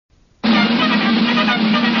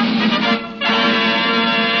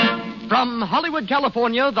From Hollywood,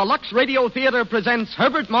 California, the Lux Radio Theater presents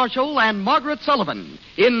Herbert Marshall and Margaret Sullivan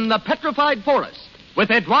in The Petrified Forest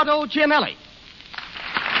with Eduardo Cianelli.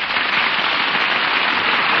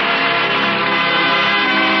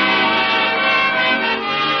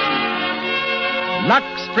 Lux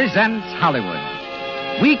presents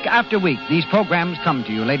Hollywood. Week after week, these programs come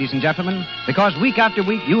to you, ladies and gentlemen, because week after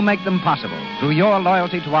week you make them possible through your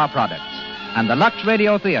loyalty to our products. And the Lux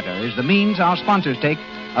Radio Theater is the means our sponsors take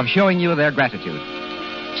of showing you their gratitude.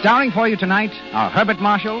 Starring for you tonight are Herbert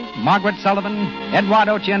Marshall, Margaret Sullivan,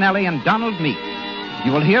 Eduardo Cianelli, and Donald Meek.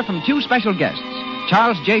 You will hear from two special guests,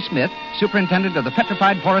 Charles J. Smith, superintendent of the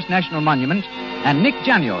Petrified Forest National Monument, and Nick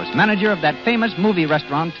Janios, manager of that famous movie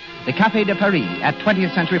restaurant, the Café de Paris, at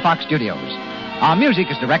 20th Century Fox Studios. Our music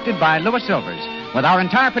is directed by Louis Silvers, with our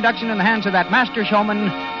entire production in the hands of that master showman,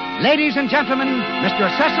 ladies and gentlemen, Mr.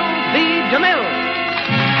 Cecil B. DeMille.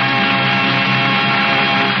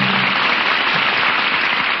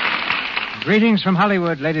 Greetings from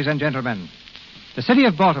Hollywood, ladies and gentlemen. The city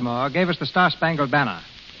of Baltimore gave us the Star-Spangled Banner.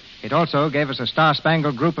 It also gave us a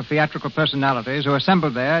star-spangled group of theatrical personalities who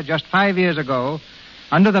assembled there just 5 years ago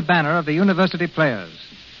under the banner of the University Players.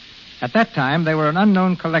 At that time, they were an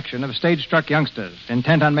unknown collection of stage-struck youngsters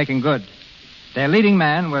intent on making good. Their leading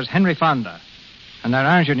man was Henry Fonda, and their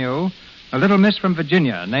ingenue, a little miss from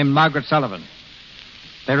Virginia named Margaret Sullivan.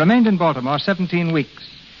 They remained in Baltimore 17 weeks,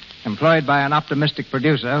 employed by an optimistic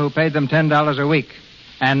producer who paid them $10 a week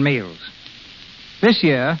and meals. This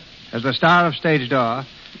year, as the star of Stage Door,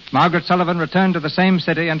 Margaret Sullivan returned to the same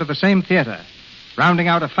city and to the same theater, rounding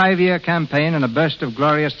out a 5-year campaign in a burst of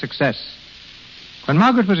glorious success. When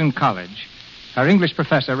Margaret was in college, her English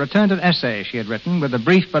professor returned an essay she had written with a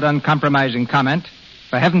brief but uncompromising comment,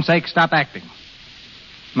 "For heaven's sake, stop acting."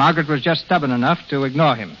 Margaret was just stubborn enough to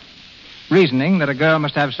ignore him, reasoning that a girl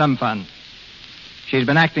must have some fun. She's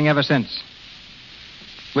been acting ever since,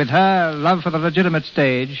 with her love for the legitimate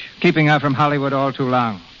stage keeping her from Hollywood all too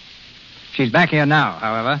long. She's back here now,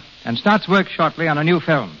 however, and starts work shortly on a new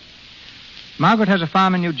film. Margaret has a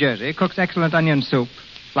farm in New Jersey, cooks excellent onion soup,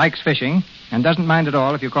 likes fishing, and doesn't mind at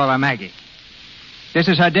all if you call her Maggie. This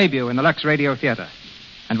is her debut in the Lux Radio Theater,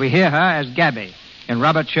 and we hear her as Gabby in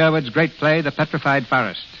Robert Sherwood's great play, The Petrified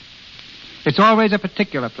Forest. It's always a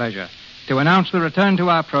particular pleasure to announce the return to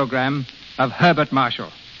our program of Herbert Marshall.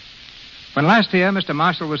 When last here, Mr.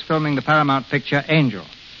 Marshall was filming the Paramount picture Angel.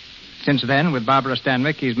 Since then, with Barbara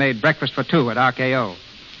Stanwyck, he's made Breakfast for Two at RKO.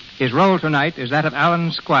 His role tonight is that of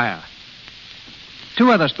Alan Squire.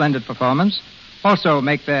 Two other splendid performers also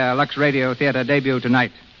make their Lux Radio Theater debut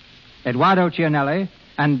tonight, Eduardo Cianelli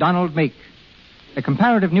and Donald Meek. A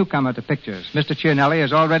comparative newcomer to pictures, Mr. Cianelli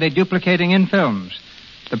is already duplicating in films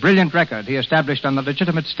the brilliant record he established on the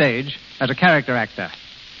legitimate stage as a character actor.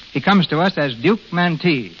 He comes to us as Duke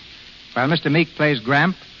Mantee, while Mr. Meek plays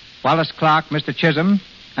Gramp, Wallace Clark, Mr. Chisholm,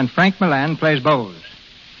 and Frank Milan plays Bose.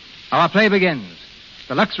 Our play begins.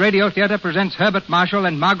 The Lux Radio Theater presents Herbert Marshall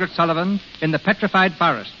and Margaret Sullivan in The Petrified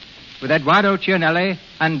Forest with Eduardo Cianelli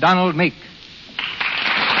and Donald Meek.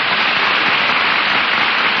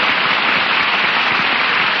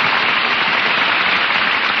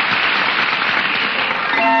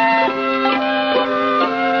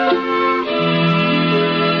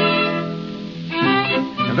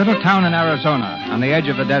 A little town in Arizona on the edge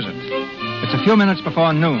of the desert. It's a few minutes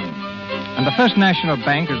before noon, and the First National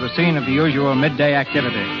Bank is the scene of the usual midday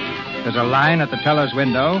activity. There's a line at the teller's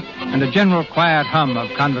window and a general quiet hum of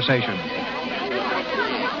conversation.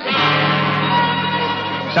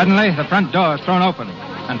 Suddenly, the front door is thrown open,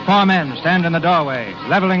 and 4 men stand in the doorway,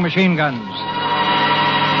 leveling machine guns.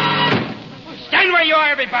 Stand where you are,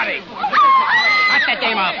 everybody! Cut that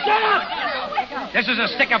game off. Shut up! This is a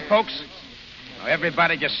stick-up, folks. Now,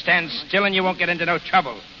 everybody just stand still and you won't get into no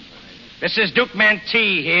trouble. This is Duke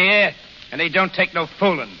Mantee here, and he don't take no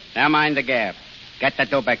fooling. Now mind the gap. Get that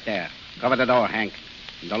door back there. Cover the door, Hank.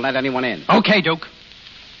 And don't let anyone in. Okay, Duke.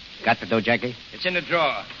 Got the door, Jackie? It's in the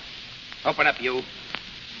drawer. Open up, you.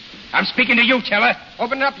 I'm speaking to you, Teller.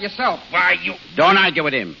 Open it up yourself. Why, you... Don't argue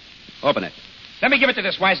with him. Open it. Let me give it to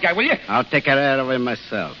this wise guy, will you? I'll take care of him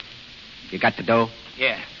myself. You got the door?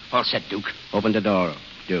 Yeah. All set, Duke. Open the door,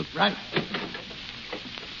 Duke. Right.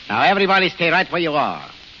 Now, everybody stay right where you are.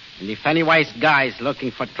 And if any wise guy's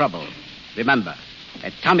looking for trouble, remember,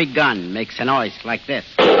 a Tommy gun makes a noise like this.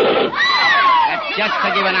 That's just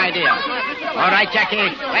to give an idea. All right,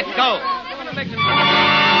 Jackie, let's go.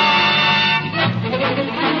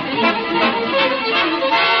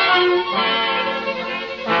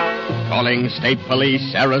 Calling State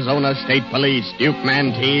Police, Arizona State Police. Duke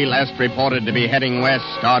Mantee last reported to be heading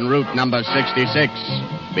west on route number 66.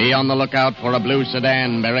 Be on the lookout for a blue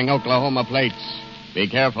sedan bearing Oklahoma plates. Be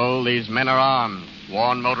careful, these men are armed.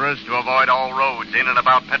 Warn motorists to avoid all roads in and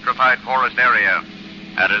about Petrified Forest area.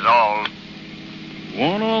 That is all.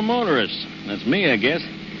 Warn all motorists. That's me, I guess.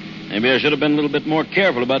 Maybe I should have been a little bit more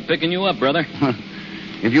careful about picking you up, brother.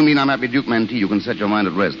 If you mean I'm happy Duke Mantee, you can set your mind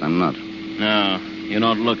at rest. I'm not. No, you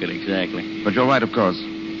don't look it exactly. But you're right, of course.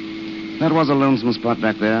 That was a lonesome spot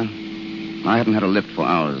back there. I hadn't had a lift for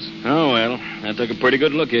hours. Oh, well, I took a pretty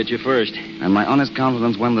good look at you first. And my honest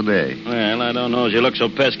confidence won the day. Well, I don't know as you look so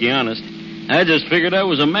pesky honest. I just figured I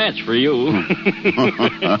was a match for you.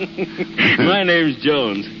 My name's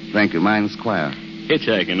Jones. Thank you. Mine's Squire.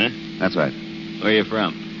 Hitchhiking, huh? That's right. Where you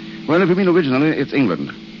from? Well, if you mean originally, it's England.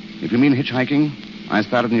 If you mean hitchhiking, I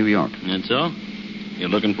started in New York. And so? You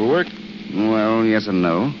looking for work? Well, yes and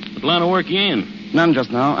no. What line of work you in? None just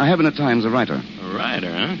now. I have been at times a writer. A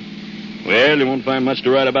writer, huh? Well, you won't find much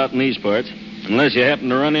to write about in these parts. Unless you happen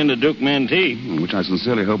to run into Duke Mantee. Which I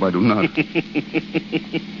sincerely hope I do not.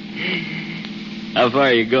 How far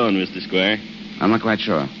are you going, Mr. Squire? I'm not quite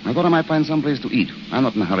sure. I thought I might find some place to eat. I'm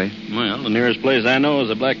not in a hurry. Well, the nearest place I know is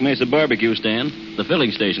the Black Mesa barbecue stand, the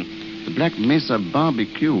filling station. The Black Mesa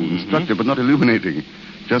barbecue. Instructive but not illuminating.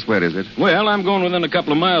 Just where is it? Well, I'm going within a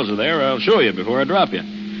couple of miles of there. I'll show you before I drop you.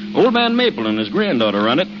 Old man Maple and his granddaughter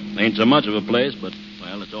run it. Ain't so much of a place, but,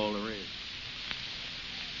 well, it's all there is.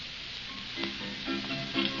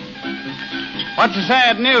 What's the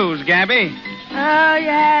sad news, Gabby? Oh, you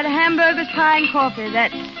had hamburgers, pie, and coffee.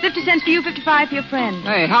 That's 50 cents for you, 55 for your friend.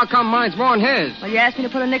 Hey, how come mine's more than his? Well, you asked me to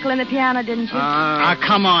put a nickel in the piano, didn't you?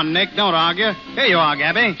 Come on, Nick. Don't argue. Here you are,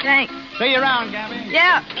 Gabby. Thanks. See you around, Gabby.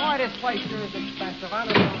 Yeah. Boy, this place sure is expensive. I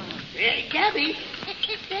don't know. Gabby.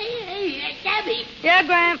 Hey, Gabby. Yeah,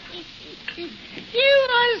 Graham. You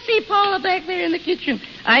ought to see Paula back there in the kitchen.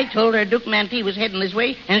 I told her Duke Mantee was heading this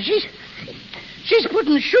way, and she's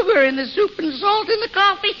putting sugar in the soup and salt in the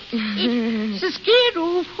coffee. She's scared.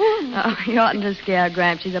 Oh, you oughtn't to scare her,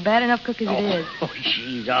 Graham. She's a bad enough cook as it is. Oh,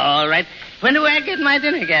 she's all right. When do I get my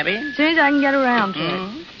dinner, Gabby? As soon as I can get around to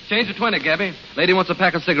it. Change to 20, Gabby. Lady wants a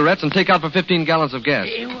pack of cigarettes and take out for 15 gallons of gas.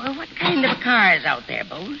 What kind of a car is out there,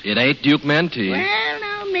 Bose? It ain't Duke Mantee. Well,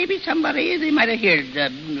 now, maybe somebody, they might have heard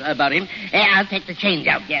about him. I'll take the change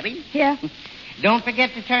out, Gabby. Yeah. Don't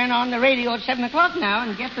forget to turn on the radio at 7 o'clock now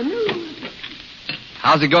and get the news.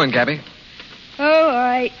 How's it going, Gabby? Oh, all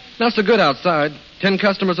right. Not so good outside. 10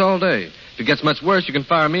 customers all day. If it gets much worse, you can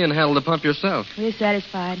fire me and handle the pump yourself. We're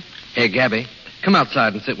satisfied. Hey, Gabby, come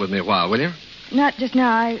outside and sit with me a while, will you? Not just now.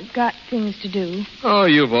 I've got things to do. Oh,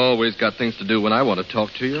 you've always got things to do when I want to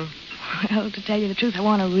talk to you. Well, to tell you the truth, I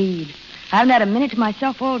want to read. I haven't had a minute to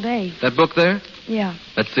myself all day. That book there? Yeah.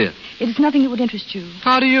 Let's see it. It's nothing that would interest you.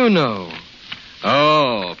 How do you know?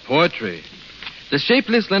 Oh, poetry. The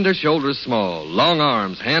shapely, slender shoulders small, long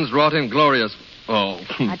arms, hands wrought in glorious... Oh.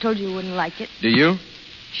 I told you wouldn't like it. Do you?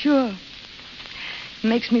 Sure. It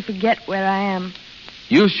makes me forget where I am.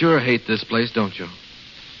 You sure hate this place, don't you?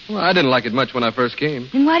 Well, I didn't like it much when I first came.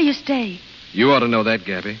 Then why do you stay? You ought to know that,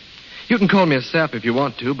 Gabby. You can call me a sap if you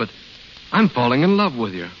want to, but I'm falling in love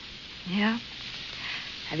with you. Yeah?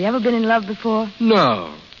 Have you ever been in love before?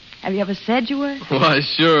 No. Have you ever said you were? Why,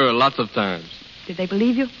 sure, lots of times. Did they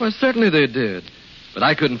believe you? Well, certainly they did. But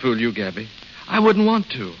I couldn't fool you, Gabby. I wouldn't want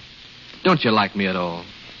to. Don't you like me at all?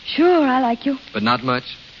 Sure, I like you. But not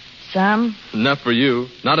much? Some. Enough for you,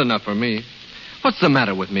 not enough for me. What's the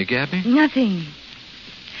matter with me, Gabby? Nothing.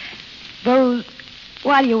 Bose,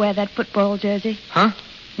 why do you wear that football jersey? Huh?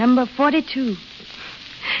 Number 42.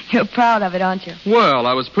 You're proud of it, aren't you? Well,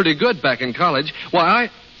 I was pretty good back in college.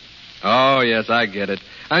 Why, Oh, yes, I get it.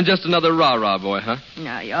 I'm just another rah-rah boy, huh?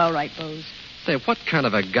 No, you're all right, Bose. Say, what kind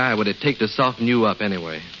of a guy would it take to soften you up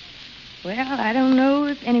anyway? Well, I don't know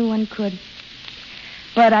if anyone could.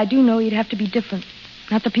 But I do know you'd have to be different.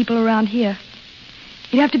 Not the people around here.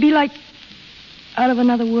 You'd have to be like out of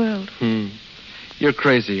another world. You're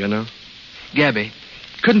crazy, you know. Gabby,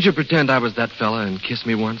 couldn't you pretend I was that fella and kiss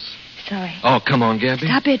me once? Sorry. Oh, come on, Gabby.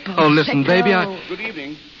 Stop it, Bose. Oh, listen, Let baby, go. Good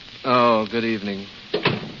evening. Oh, good evening.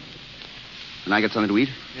 Can I get something to eat?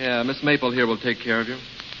 Yeah, Miss Maple here will take care of you.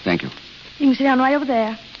 Thank you. You can sit down right over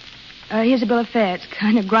there. Here's a bill of fare. It's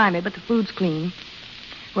kind of grimy, but the food's clean.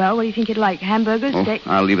 Well, what do you think you'd like? Hamburgers, steak?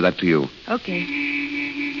 I'll leave that to you.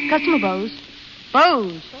 Okay. Customer Bose.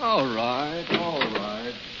 Bose. All right, all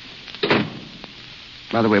right.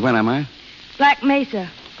 By the way, where am I? Black Mesa.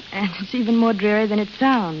 And it's even more dreary than it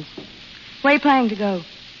sounds. Where are you planning to go?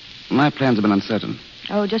 My plans have been uncertain.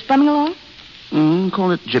 Oh, just bumming along?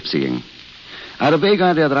 Call it gypsying. I had a vague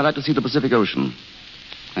idea that I'd like to see the Pacific Ocean.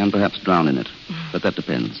 And perhaps drown in it. But that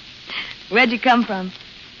depends. Where'd you come from?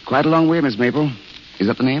 Quite a long way, Miss Maple. Is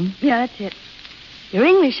that the name? Yeah, that's it. You're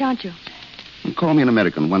English, aren't you? Call me an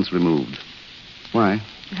American, once removed. Why?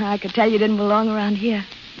 I could tell you didn't belong around here.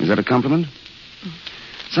 Is that a compliment?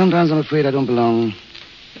 Sometimes I'm afraid I don't belong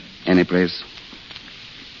any place.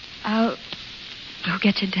 I'll go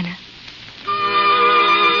get your dinner.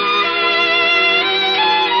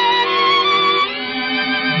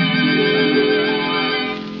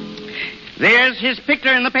 There's his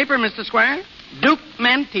picture in the paper, Mr. Squire. Duke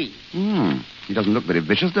Mantee. He doesn't look very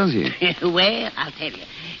vicious, does he? Well, I'll tell you.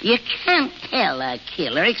 You can't tell a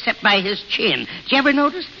killer except by his chin. Did you ever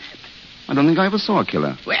notice that? I don't think I ever saw a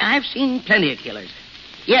killer. Well, I've seen plenty of killers.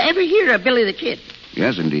 You ever hear of Billy the Kid?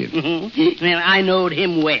 Yes, indeed. Well, I knowed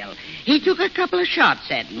him well. He took a couple of shots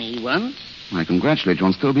at me once. I congratulate you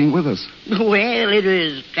on still being with us. Well, it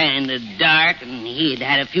was kind of dark, and he'd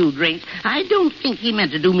had a few drinks. I don't think he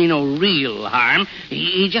meant to do me no real harm.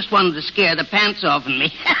 He just wanted to scare the pants off of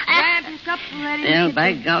me. Grab your cup and ready. Well,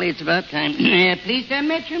 by golly, it's about time. Pleased to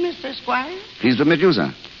meet you, Mr. Squire. Pleased to meet you,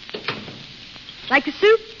 sir. Like the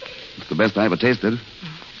soup? It's the best I ever tasted.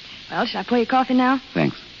 Well, shall I pour your coffee now?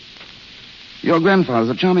 Thanks. Your grandfather's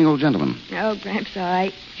a charming old gentleman. Oh, Gramps, all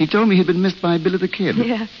right. He told me he'd been missed by Billy the Kid.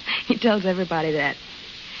 Yeah, he tells everybody that.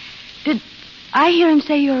 Did I hear him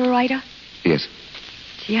say you're a writer? Yes.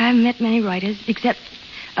 See, I haven't met many writers, except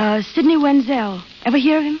Sidney Wenzel. Ever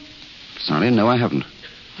hear of him? Sorry, no, I haven't.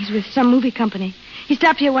 He's with some movie company. He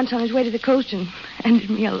stopped here once on his way to the coast and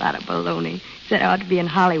handed me a lot of baloney. Said I ought to be in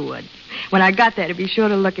Hollywood. When I got there, to be sure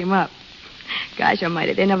to look him up. Gosh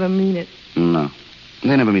almighty, they never mean it. No,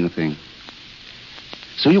 they never mean a thing.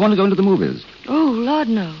 So you want to go into the movies? Oh, Lord,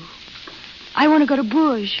 no. I want to go to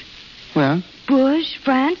Bourges. Where? Bourges,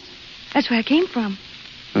 France. That's where I came from.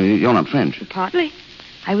 You're not French. Partly.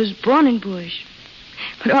 I was born in Bourges.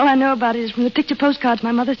 But all I know about it is from the picture postcards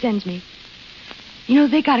my mother sends me. You know,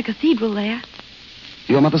 they got a cathedral there.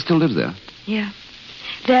 Your mother still lives there? Yeah.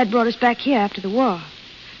 Dad brought us back here after the war.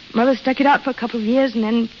 Mother stuck it out for a couple of years and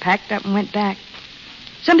then packed up and went back.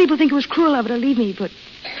 Some people think it was cruel of her to leave me, but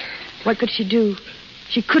what could she do?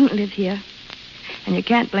 She couldn't live here. And you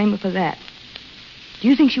can't blame her for that. Do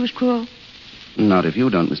you think she was cruel? Not if you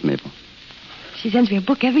don't, Miss Maple. She sends me a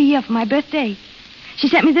book every year for my birthday. She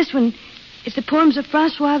sent me this one. It's the poems of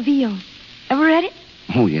Francois Villon. Ever read it?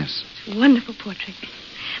 Oh, yes. It's a wonderful portrait.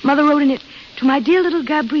 Mother wrote in it, "To my dear little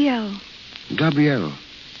Gabrielle." Gabrielle.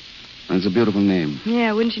 That's a beautiful name.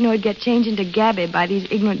 Yeah, wouldn't you know it'd get changed into Gabby by these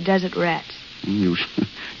ignorant desert rats? You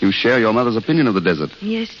share your mother's opinion of the desert.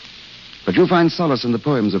 Yes. But you find solace in the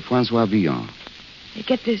poems of Francois Villon. They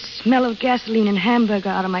get this smell of gasoline and hamburger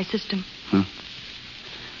out of my system. Huh?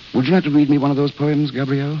 Would you like to read me one of those poems,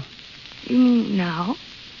 Gabrielle? You mean now?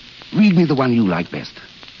 Read me the one you like best.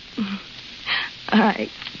 All right.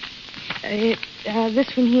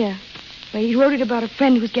 This one here. Well, he wrote it about a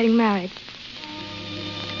friend who was getting married.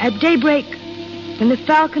 At daybreak, when the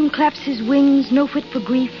falcon claps his wings, no fit for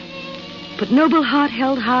grief, but noble heart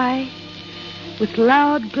held high, with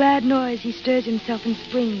loud, glad noise he stirs himself and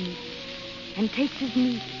springs, and takes his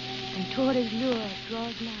meat, and toward his lure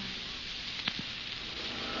draws nigh.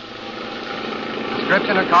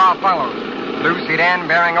 Description of car follows. Blue sedan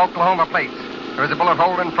bearing Oklahoma plates. There is a bullet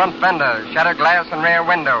hole in front fender, shattered glass and rear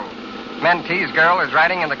window. Mantee's girl is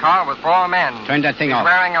riding in the car with 4 men. Turn that thing He's off.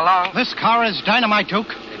 wearing a long... This car is dynamite,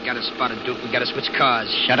 Duke. They've got us spotted, Duke. We got to switch cars.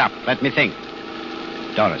 Shut up. Let me think.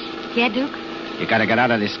 Doris, Yeah, Duke? you got to get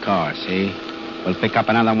out of this car, see? We'll pick up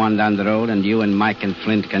another one down the road, and you and Mike and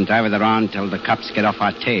Flint can drive it around till the cops get off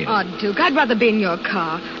our tail. Oh, Duke, I'd rather be in your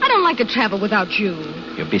car. I don't like to travel without you.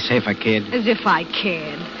 You'll be safer, kid. As if I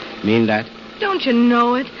cared. Mean that? Don't you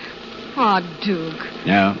know it? Oh, Duke.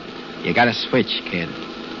 No. You got to switch, kid.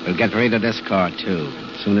 We'll get rid of this car, too,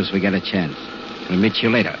 as soon as we get a chance. We'll meet you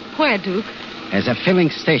later. Where, Duke? There's a filling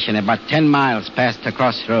station about 10 miles past the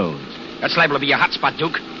crossroads. That's liable to be a hot spot,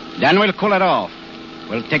 Duke. Then we'll cool it off.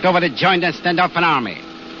 We'll take over the joint and stand off an army.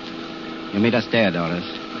 You meet us there, Doris.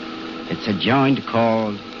 It's a joint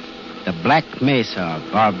called the Black Mesa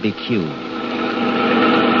Barbecue.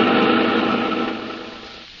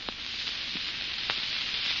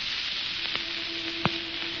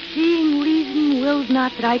 Seeing reason willed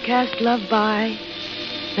not that I cast love by,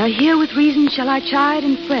 now here with reason shall I chide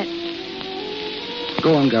and fret,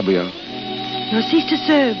 Go on, Gabrielle. nor cease to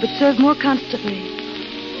serve, but serve more constantly.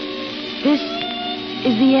 This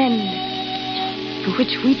is the end for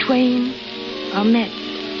which we twain are met.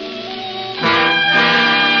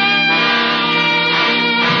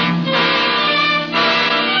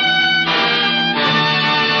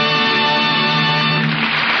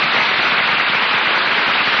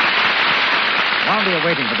 While we are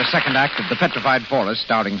waiting for the second act of The Petrified Forest,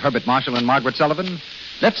 starring Herbert Marshall and Margaret Sullivan,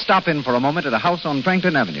 let's stop in for a moment at a house on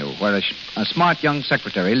Franklin Avenue where a smart young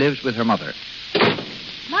secretary lives with her mother.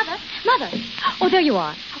 Mother. Oh, there you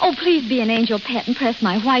are. Oh, please be an angel pet and press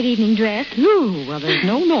my white evening dress. Ooh, well, there's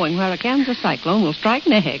no knowing where a Kansas cyclone will strike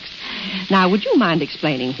next. Now, would you mind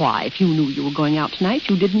explaining why, if you knew you were going out tonight,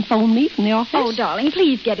 you didn't phone me from the office? Oh, darling,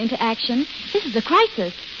 please get into action. This is a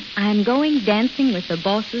crisis. I'm going dancing with the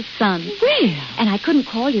boss's son. Really? And I couldn't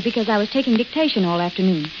call you because I was taking dictation all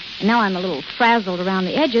afternoon. And now I'm a little frazzled around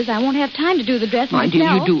the edges. I won't have time to do the dress My myself.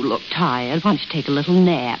 dear, you do look tired. Why don't you take a little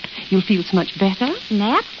nap? You'll feel so much better.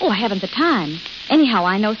 Nap? Oh, I haven't the time. Anyhow,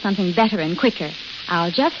 I know something better and quicker.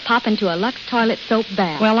 I'll just pop into a Lux toilet soap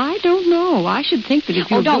bath. Well, I don't know. I should think that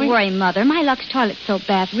if you're don't worry, Mother. My Lux toilet soap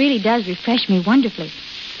bath really does refresh me wonderfully.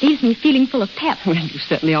 Leaves me feeling full of pep. Well, you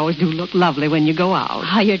certainly always do look lovely when you go out.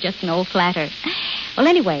 Oh, you're just an old flatter. Well,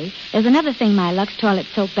 anyway, there's another thing my Lux toilet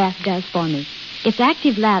soap bath does for me. Its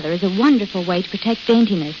active lather is a wonderful way to protect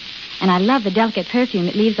daintiness. And I love the delicate perfume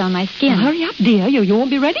it leaves on my skin. Well, hurry up, dear. You won't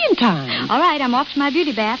be ready in time. All right, I'm off to my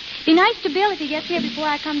beauty bath. Be nice to Bill if he gets here before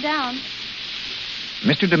I come down.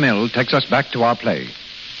 Mr. DeMille takes us back to our play.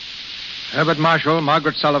 Herbert Marshall,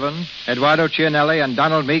 Margaret Sullivan, Eduardo Cianelli, and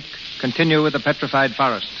Donald Meek continue with The Petrified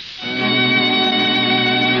Forest.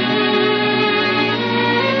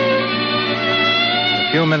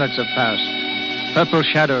 A few minutes have passed. Purple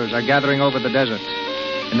shadows are gathering over the desert.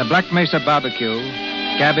 In the Black Mesa barbecue,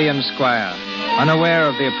 Gabby and Squire, unaware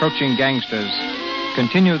of the approaching gangsters,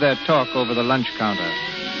 continue their talk over the lunch counter.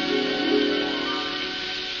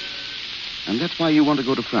 And that's why you want to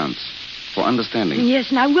go to France, for understanding. Yes,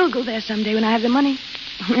 and I will go there someday when I have the money.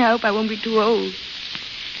 I hope I won't be too old.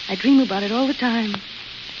 I dream about it all the time.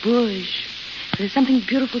 Bourges. There's something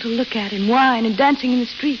beautiful to look at, and wine, and dancing in the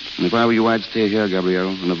streets. And if I were you, I'd stay here, Gabrielle,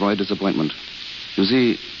 and avoid disappointment. You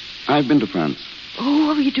see, I've been to France. Oh,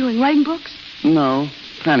 what were you doing? Writing books? No,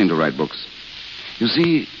 planning to write books. You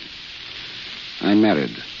see, I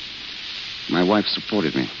married. My wife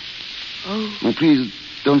supported me. Oh. Oh, please,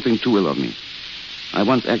 don't think too ill of me. I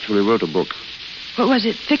once actually wrote a book. What was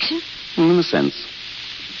it, fiction? In a sense.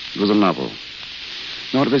 It was a novel.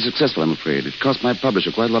 Not very successful, I'm afraid. It cost my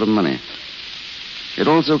publisher quite a lot of money. It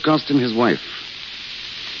also cost him his wife.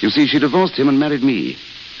 You see, she divorced him and married me.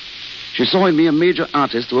 She saw in me a major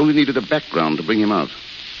artist who only needed a background to bring him out.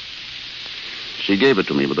 She gave it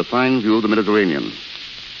to me with a fine view of the Mediterranean.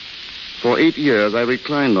 For 8 years, I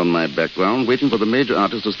reclined on my background, waiting for the major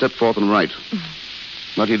artist to step forth and write.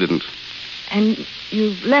 But he didn't. And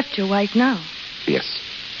you've left your wife now? Yes.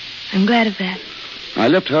 I'm glad of that. I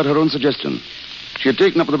left her at her own suggestion. She had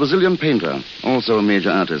taken up with a Brazilian painter, also a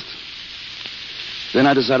major artist. Then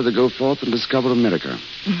I decided to go forth and discover America.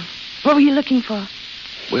 What were you looking for?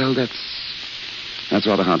 Well, that's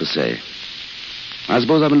rather hard to say. I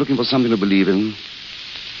suppose I've been looking for something to believe in,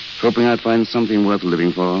 hoping I'd find something worth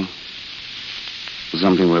living for,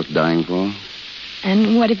 something worth dying for.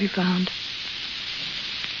 And what have you found?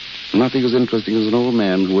 Nothing as interesting as an old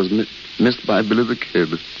man who was missed by Billy the Kid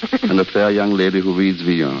and a fair young lady who reads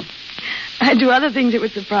Villon. I do other things that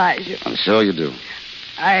would surprise you. I'm sure you do.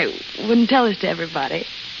 I wouldn't tell this to everybody.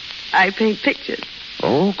 I paint pictures.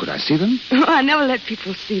 Oh, could I see them? Oh, I never let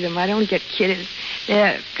people see them. I'd only get kiddies.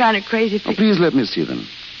 They're kind of crazy pictures. Oh, please let me see them.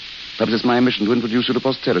 Perhaps it's my mission to introduce you to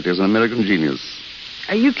posterity as an American genius.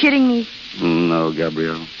 Are you kidding me? No,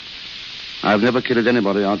 Gabrielle. I've never kidded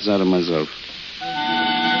anybody outside of myself.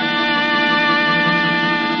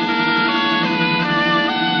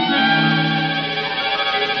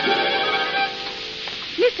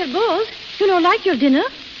 Mr. Bowles, you don't like your dinner?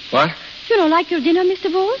 What? You don't like your dinner,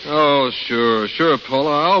 Mr. Bowles? Oh, sure,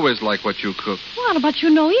 Paula. I always like what you cook. What about you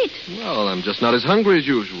no eat? Well, I'm just not as hungry as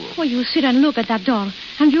usual. Well, you sit and look at that door.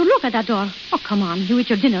 And you look at that door. Oh, come on. You eat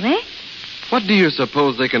your dinner, eh? What do you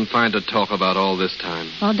suppose they can find to talk about all this time?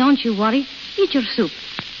 Oh, don't you worry. Eat your soup.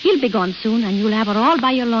 He'll be gone soon, and you'll have her all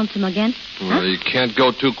by your lonesome again. Well, you can't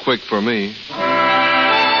go too quick for me.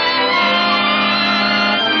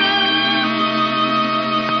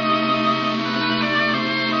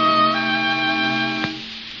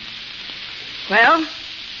 Well,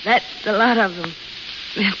 that's a lot of them.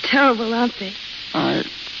 They're terrible, aren't they?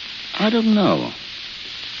 I don't know.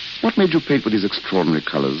 What made you paint with these extraordinary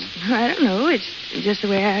colors? I don't know. It's just the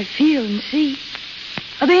way I feel and see.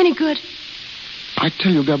 Are they any good? I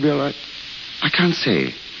tell you, Gabrielle, I can't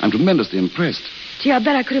say. I'm tremendously impressed. Gee, I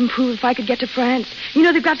bet I could improve if I could get to France. You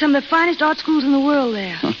know, they've got some of the finest art schools in the world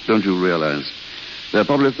there. Don't you realize? There are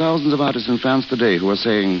probably thousands of artists in France today who are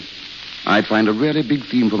saying, I'd find a really big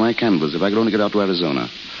theme for my canvas if I could only get out to Arizona.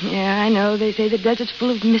 Yeah, I know. They say the desert's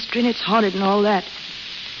full of mystery and it's haunted and all that.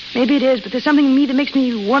 Maybe it is, but there's something in me that makes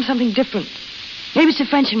me want something different. Maybe it's the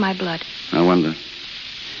French in my blood. I wonder.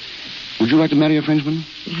 Would you like to marry a Frenchman?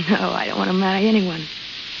 No, I don't want to marry anyone.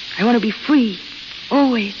 I want to be free.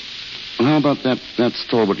 Always. Well, how about that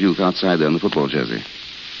stalwart youth outside there in the football jersey?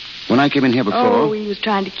 When I came in here before... Oh, he was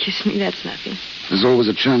trying to kiss me. That's nothing. There's always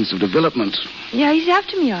a chance of development. Yeah, he's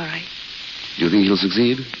after me, all right. Do you think he'll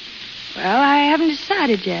succeed? Well, I haven't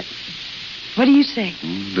decided yet. What do you say?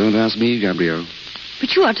 Don't ask me, Gabrielle.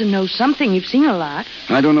 But you ought to know something. You've seen a lot.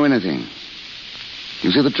 I don't know anything.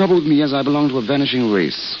 You see, the trouble with me is I belong to a vanishing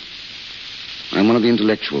race. I'm one of the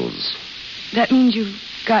intellectuals. That means you've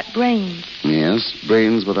got brains. Yes,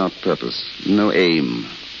 brains without purpose. No aim.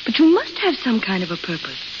 But you must have some kind of a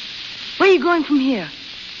purpose. Where are you going from here?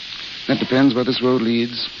 That depends where this road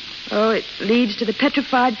leads. Oh, it leads to the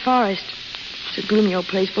petrified forest. It's a gloomy old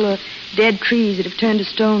place full of dead trees that have turned to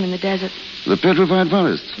stone in the desert. The petrified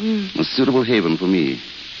forest? A suitable haven for me.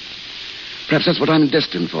 Perhaps that's what I'm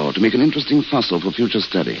destined for, to make an interesting fossil for future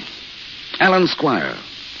study. Alan Squire,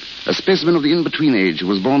 a specimen of the in-between age who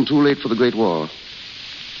was born too late for the Great War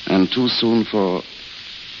and too soon for...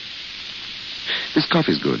 This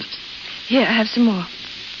coffee's good. Here, have some more.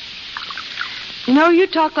 You know, you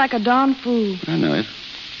talk like a darn fool. I know it.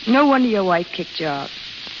 No wonder your wife kicked you out.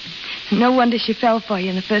 No wonder she fell for you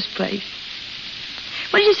in the first place.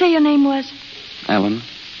 What did you say your name was? Alan.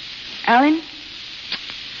 Alan?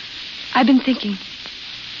 I've been thinking.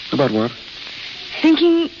 About what?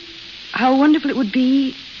 Thinking how wonderful it would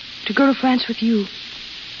be to go to France with you.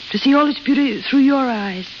 To see all its beauty through your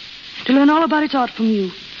eyes. To learn all about its art from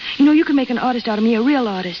you. You know, you could make an artist out of me, a real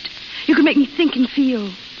artist. You could make me think and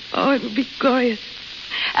feel. Oh, it would be glorious.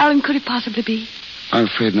 Alan, could it possibly be? I'm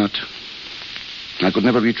afraid not. I could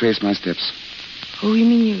never retrace my steps. Oh, you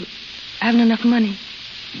mean you haven't enough money?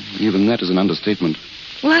 Even that is an understatement.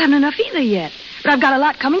 Well, I haven't enough either yet. But I've got a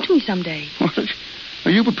lot coming to me someday. What?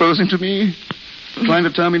 Are you proposing to me? Trying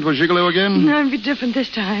to turn me into a gigolo again? No, it'll be different this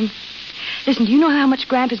time. Listen, do you know how much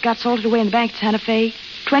Grant has got salted away in the bank at Santa Fe?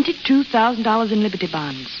 $22,000 in Liberty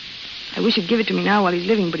bonds. I wish he'd give it to me now while he's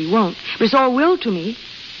living, but he won't. But it's all willed to me.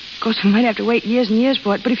 Of course, we might have to wait years and years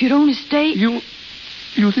for it, but if you'd own estate... You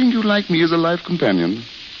think you'd like me as a life companion?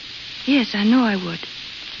 Yes, I know I would.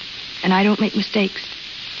 And I don't make mistakes.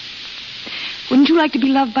 Wouldn't you like to be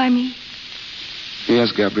loved by me?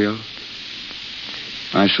 Yes, Gabrielle.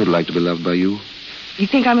 I should like to be loved by you. You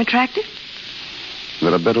think I'm attractive?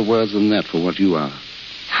 There are better words than that for what you are.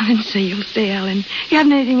 Then say you'll stay, Alan. You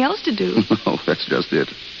haven't anything else to do. No, that's just it.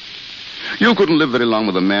 You couldn't live very long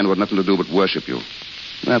with a man who had nothing to do but worship you.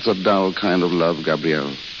 That's a dull kind of love,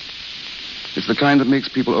 Gabrielle. It's the kind that makes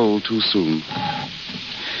people old too soon.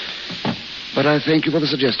 But I thank you for the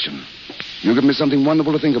suggestion. You give me something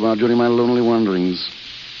wonderful to think about during my lonely wanderings.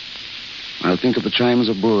 I'll think of the chimes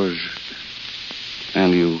of Bourges.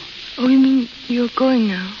 And you. Oh, you mean you're going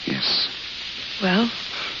now? Yes. Well,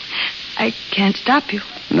 I can't stop you.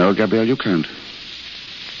 No, Gabrielle, you can't.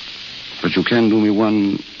 But you can do me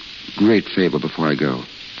one great favor before I go.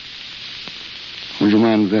 Would you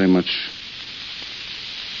mind very much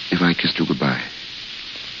if I kissed you goodbye?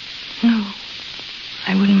 No,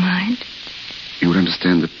 I wouldn't mind. You would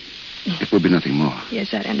understand that it would be nothing more.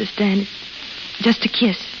 Yes, I'd understand it. Just a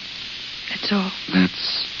kiss. That's all.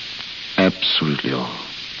 That's absolutely all.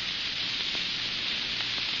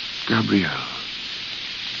 Gabrielle.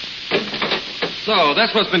 So,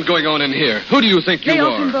 that's what's been going on in here. Who do you think you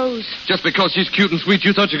Léontine are? Bose. Just because she's cute and sweet,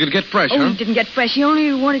 you thought you could get fresh, Oh, huh? he didn't get fresh. He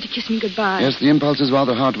only wanted to kiss me goodbye. Yes, the impulse is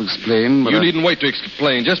rather hard to explain, but You needn't wait to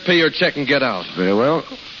explain. Just pay your check and get out. Very well.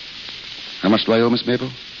 How much do I owe, Miss Maple?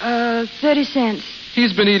 30 cents.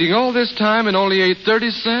 He's been eating all this time and only ate 30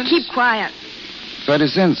 cents? Keep quiet. 30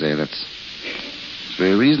 cents, eh? That's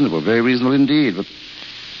very reasonable indeed. But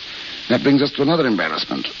that brings us to another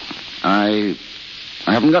embarrassment. I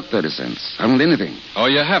haven't got 30 cents. I haven't anything. Oh,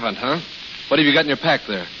 you haven't, huh? What have you got in your pack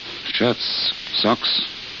there? Shirts, socks,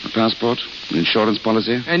 a passport, an insurance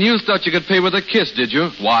policy. And you thought you could pay with a kiss, did you?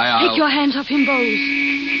 Why, I'll... Take your hands off him,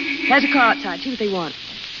 Bose. There's a car outside. See what they want.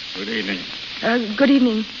 Good evening. Good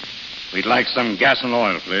evening. We'd like some gas and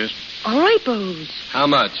oil, please. All right, Bose. How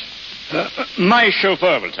much? My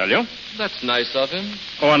chauffeur will tell you. That's nice of him.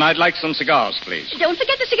 Oh, and I'd like some cigars, please. Don't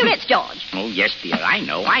forget the cigarettes, George. Oh, yes, dear. I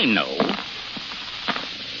know.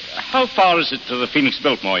 How far is it to the Phoenix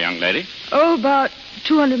Biltmore, young lady? Oh, about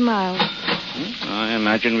 200 miles. I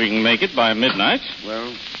imagine we can make it by midnight.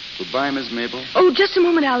 Well, goodbye, Miss Maple. Oh, just a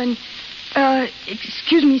moment, Alan.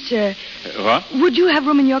 Excuse me, sir. What? Would you have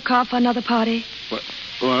room in your car for another party?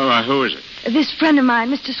 Who is it? This friend of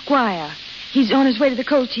mine, Mr. Squire. He's on his way to the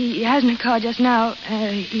coast. He hasn't a car just now.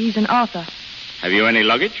 He's an author. Have you any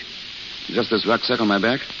luggage? Just this rucksack on my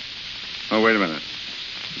back. Oh, wait a minute.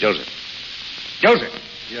 Joseph. Joseph!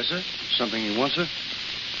 Yes, sir? Something you want, sir?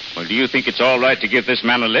 Well, do you think it's all right to give this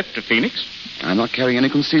man a lift to Phoenix? I'm not carrying any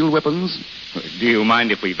concealed weapons. Do you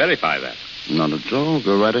mind if we verify that? Not at all.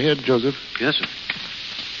 Go right ahead, Joseph. Yes, sir.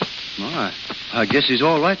 Well, I guess he's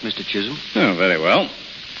all right, Mr. Chisholm. Oh, very well.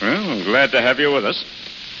 Well, I'm glad to have you with us.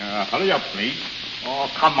 Hurry up, please. Oh,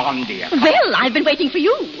 come on, dear. Well, I've been waiting for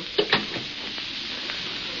you.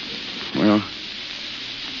 Well,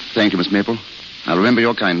 thank you, Miss Maple. I'll remember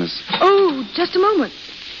your kindness. Oh, just a moment.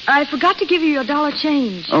 I forgot to give you your dollar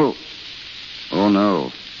change. Oh,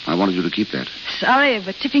 no. I wanted you to keep that. Sorry,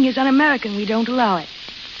 but tipping is un-American. We don't allow it.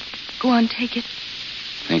 Go on, take it.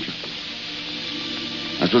 Thank you.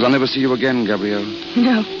 I suppose I'll never see you again, Gabrielle.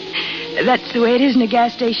 No. That's the way it is in a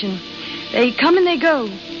gas station. They come and they go.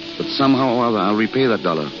 But somehow or other, I'll repay that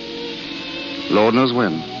dollar. Lord knows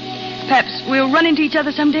when. Perhaps we'll run into each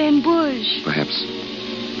other someday in Bush. Perhaps.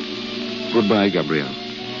 Goodbye, Gabrielle.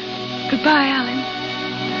 Goodbye, Alan.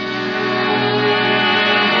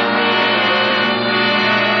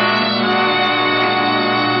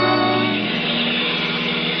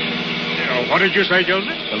 What did you say,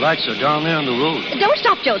 Joseph? The lights are down there on the road. Don't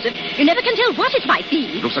stop, Joseph. You never can tell what it might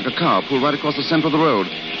be. It looks like a car pulled right across the center of the road.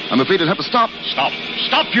 I'm afraid it'll have to stop. Stop.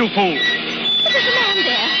 Stop, you fool. But there's a man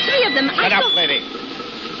there. 3 of them. Shut up, lady.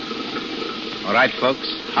 All right, folks.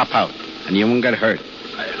 Hop out, and you won't get hurt.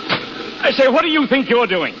 I say, what do you think you're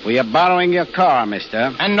doing? We are borrowing your car,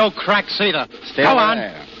 mister. And no cracks either. Stay Go over on.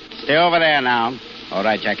 there. Stay over there now. All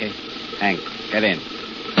right, Jackie. Hank, get in.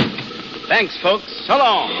 Thanks, folks. So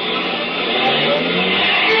long.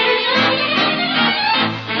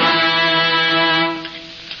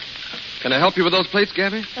 Can I help you with those plates,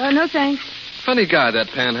 Gabby? No, thanks. Funny guy, that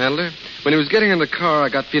panhandler. When he was getting in the car, I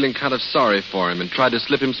got feeling kind of sorry for him and tried to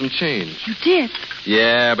slip him some change. You did?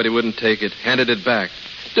 Yeah, but he wouldn't take it. Handed it back.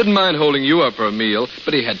 Didn't mind holding you up for a meal,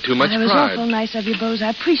 but he had too much That was pride. awful nice of you, Bose. I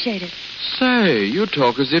appreciate it. Say, you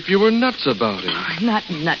talk as if you were nuts about him. I'm not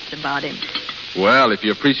nuts about him. Well, if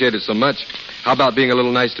you appreciate it so much, how about being a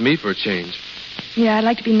little nice to me for a change? Yeah, I'd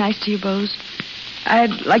like to be nice to you, Bose.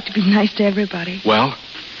 I'd like to be nice to everybody. Well?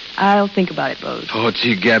 I'll think about it, Bose. Oh,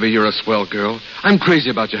 gee, Gabby, you're a swell girl. I'm crazy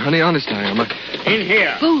about you, honey. Honest I am. In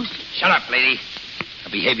here. Bose. Shut up, lady.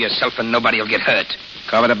 Now behave yourself and nobody will get hurt.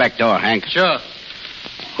 Cover the back door, Hank. Sure.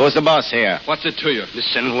 Who's the boss here? What's it to you?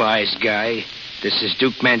 Listen, wise guy. This is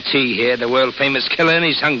Duke Mantee here, the world-famous killer, and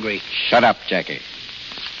he's hungry. Shut up, Jackie.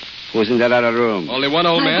 Who's in that other room? Only one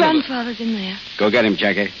old My man. grandfather's in there. Go get him,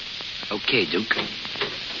 Jackie. Okay, Duke.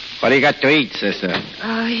 What do you got to eat, sister?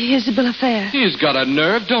 Here's the bill of fare. He's got a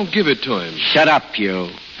nerve. Don't give it to him. Shut up, you,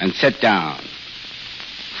 and sit down.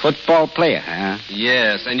 Football player, huh?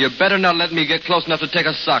 Yes, and you better not let me get close enough to take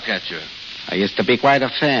a sock at you. I used to be quite a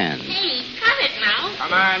fan. Hey, cut it now.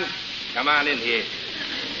 Come on. Come on in here.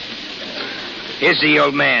 Here's the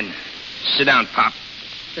old man. Sit down, Pop.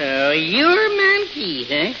 So you're Mantee,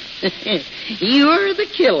 huh? You're the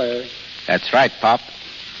killer. That's right, Pop.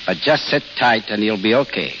 But just sit tight and you'll be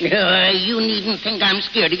okay. You needn't think I'm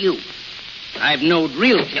scared of you. I've knowed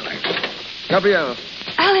real killers. Gabrielle.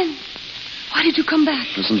 Alan, why did you come back?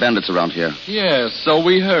 There's some bandits around here. Yes, so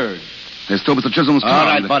we heard. They stole Mr. Chisholm's car. All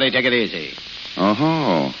right, buddy, take it easy.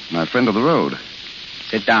 Oh, my friend of the road.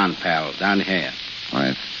 Sit down, pal, down here.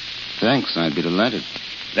 Why, thanks. I'd be delighted.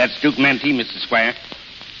 That's Duke Mantee, Mr. Squire.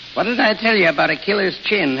 What did I tell you about a killer's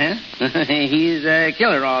chin, huh? He's a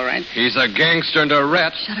killer, all right. He's a gangster and a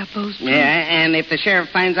rat. Shut up, Bose. Yeah, and if the sheriff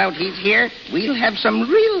finds out he's here, we'll have some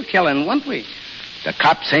real killing, won't we? The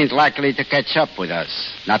cops ain't likely to catch up with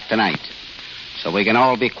us. Not tonight. So we can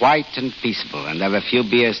all be quiet and peaceable and have a few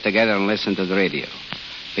beers together and listen to the radio.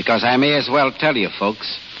 Because I may as well tell you,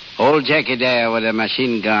 folks, old Jackie there with a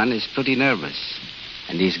machine gun is pretty nervous.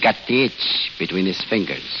 And he's got the itch between his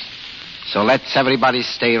fingers. So let's everybody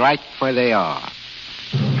stay right where they are.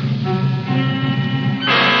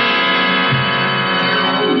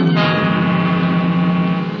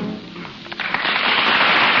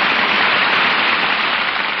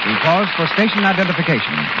 We pause for station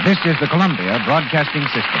identification. This is the Columbia Broadcasting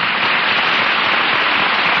System.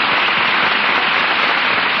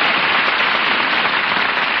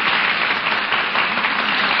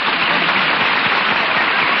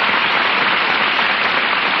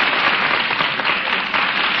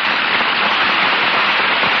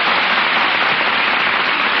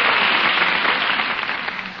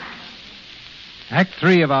 Act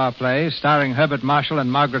 3 of our play, starring Herbert Marshall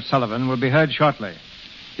and Margaret Sullivan, will be heard shortly.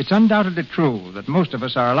 It's undoubtedly true that most of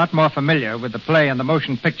us are a lot more familiar with the play and the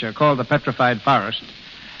motion picture called The Petrified Forest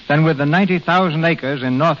than with the 90,000 acres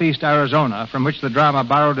in northeast Arizona from which the drama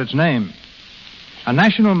borrowed its name. A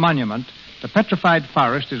national monument, the Petrified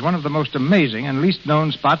Forest is one of the most amazing and least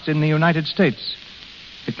known spots in the United States.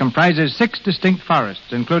 It comprises 6 distinct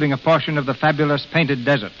forests, including a portion of the fabulous Painted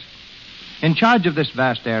Desert. In charge of this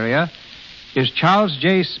vast area is Charles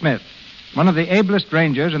J. Smith, one of the ablest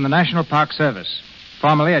rangers in the National Park Service.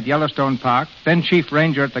 Formerly at Yellowstone Park, then chief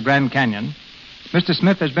ranger at the Grand Canyon, Mr.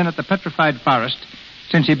 Smith has been at the Petrified Forest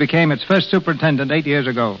since he became its first superintendent 8 years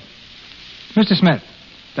ago. Mr. Smith,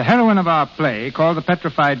 the heroine of our play called the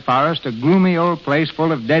Petrified Forest a gloomy old place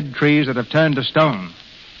full of dead trees that have turned to stone.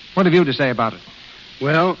 What have you to say about it?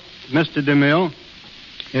 Well, Mr. DeMille,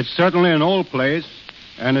 it's certainly an old place,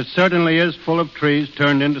 and it certainly is full of trees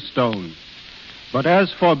turned into stone. But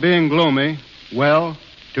as for being gloomy, well,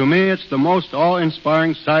 to me it's the most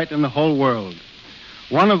awe-inspiring sight in the whole world.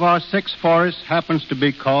 One of our 6 forests happens to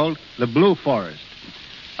be called the Blue Forest.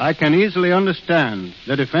 I can easily understand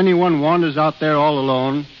that if anyone wanders out there all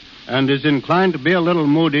alone and is inclined to be a little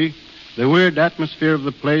moody, the weird atmosphere of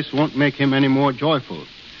the place won't make him any more joyful.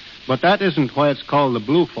 But that isn't why it's called the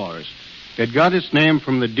Blue Forest. It got its name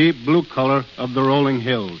from the deep blue color of the rolling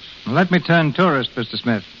hills. Well, let me turn tourist, Mr.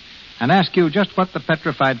 Smith, and ask you just what the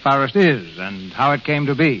Petrified Forest is and how it came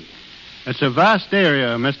to be. It's a vast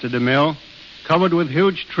area, Mr. DeMille, covered with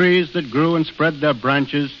huge trees that grew and spread their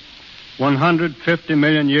branches 150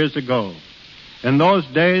 million years ago. In those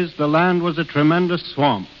days, the land was a tremendous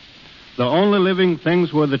swamp. The only living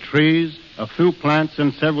things were the trees, a few plants,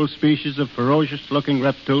 and several species of ferocious-looking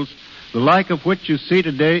reptiles, the like of which you see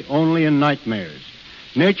today only in nightmares.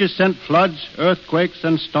 Nature sent floods, earthquakes,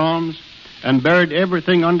 and storms, and buried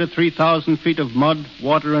everything under 3,000 feet of mud,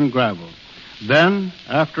 water, and gravel. Then,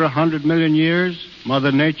 after 100 million years,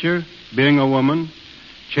 Mother Nature, being a woman,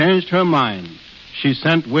 changed her mind. She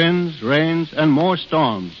sent winds, rains, and more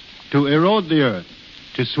storms to erode the earth,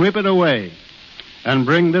 to sweep it away, and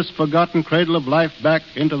bring this forgotten cradle of life back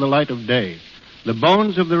into the light of day. The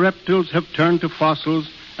bones of the reptiles have turned to fossils,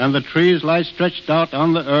 and the trees lie stretched out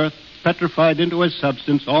on the earth, petrified into a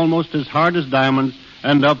substance almost as hard as diamonds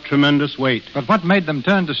and of tremendous weight. But what made them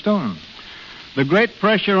turn to stone? The great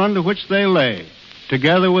pressure under which they lay,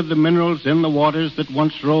 together with the minerals in the waters that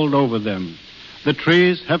once rolled over them. The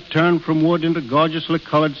trees have turned from wood into gorgeously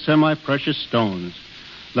colored semi-precious stones.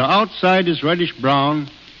 The outside is reddish-brown,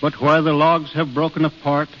 but where the logs have broken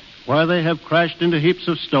apart, where they have crashed into heaps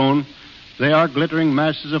of stone, they are glittering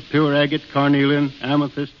masses of pure agate, carnelian,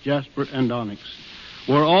 amethyst, jasper, and onyx.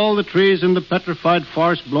 Were all the trees in the Petrified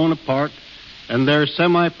Forest blown apart, and their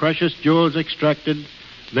semi-precious jewels extracted,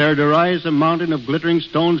 there'd arise a mountain of glittering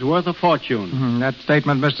stones worth a fortune. That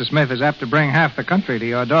statement, Mr. Smith, is apt to bring half the country to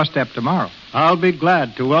your doorstep tomorrow. I'll be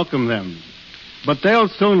glad to welcome them. But they'll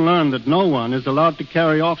soon learn that no one is allowed to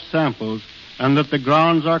carry off samples and that the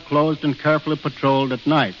grounds are closed and carefully patrolled at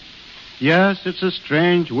night. Yes, it's a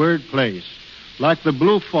strange, weird place. Like the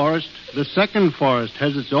Blue Forest, the second forest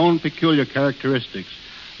has its own peculiar characteristics.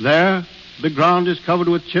 There, the ground is covered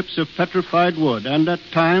with chips of petrified wood, and at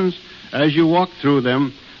times, as you walk through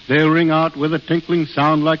them, they'll ring out with a tinkling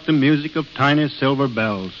sound like the music of tiny silver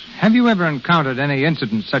bells. Have you ever encountered any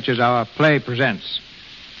incidents such as our play presents?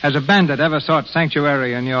 Has a bandit ever sought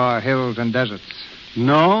sanctuary in your hills and deserts?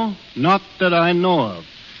 No, not that I know of.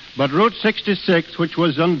 But Route 66, which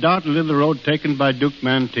was undoubtedly the road taken by Duke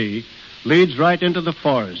Mantee, leads right into the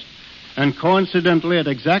forest. And coincidentally, at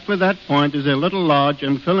exactly that point is a little lodge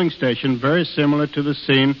and filling station very similar to the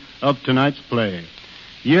scene of tonight's play.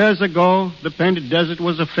 Years ago, the Painted Desert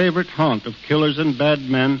was a favorite haunt of killers and bad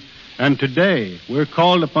men, and today we're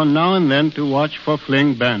called upon now and then to watch for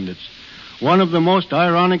fleeing bandits. One of the most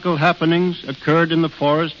ironical happenings occurred in the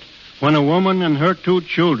forest when a woman and her 2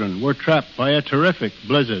 children were trapped by a terrific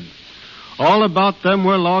blizzard. All about them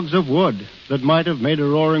were logs of wood that might have made a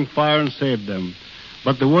roaring fire and saved them.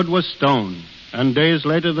 But the wood was stone, and days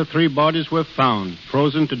later the 3 bodies were found,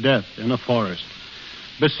 frozen to death in a forest.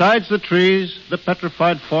 Besides the trees, the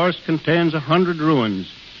Petrified Forest contains 100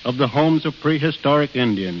 ruins of the homes of prehistoric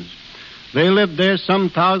Indians. They lived there some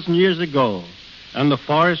 1,000 years ago, and the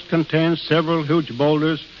forest contains several huge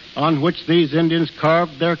boulders on which these Indians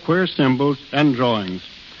carved their queer symbols and drawings.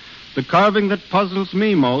 The carving that puzzles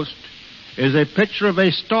me most is a picture of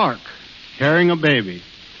a stork carrying a baby.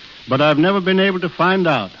 But I've never been able to find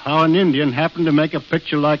out how an Indian happened to make a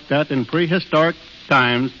picture like that in prehistoric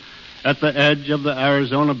times at the edge of the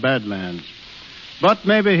Arizona Badlands. But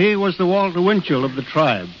maybe he was the Walter Winchell of the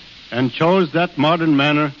tribe and chose that modern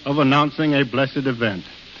manner of announcing a blessed event.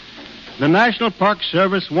 The National Park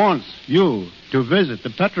Service wants you to visit the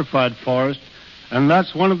Petrified Forest And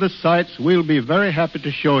that's one of the sights we'll be very happy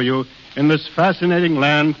to show you in this fascinating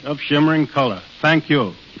land of shimmering color. Thank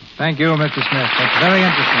you. Thank you, Mr. Smith. That's very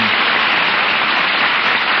interesting.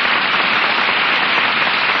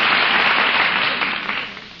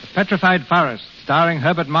 The Petrified Forest, starring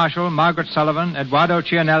Herbert Marshall, Margaret Sullivan, Eduardo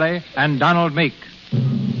Cianelli, and Donald Meek.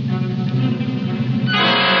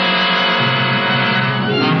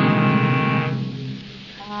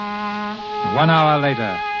 1 hour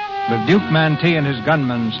later, with Duke Mantee and his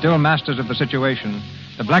gunmen still masters of the situation,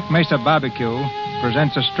 the Black Mesa barbecue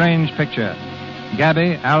presents a strange picture.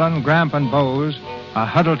 Gabby, Allen, Gramp, and Bose are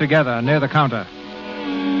huddled together near the counter.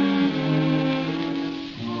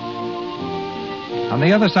 On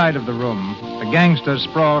the other side of the room, the gangsters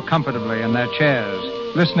sprawl comfortably in their chairs,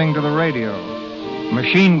 listening to the radio,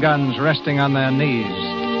 machine guns resting on their knees.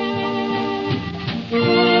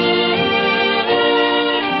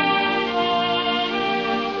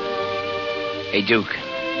 Hey, Duke.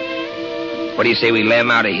 What do you say we lay him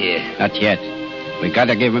out of here? Not yet. We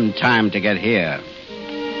gotta give him time to get here.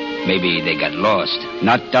 Maybe they got lost.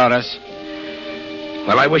 Not Doris.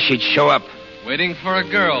 Well, I wish he'd show up. Waiting for a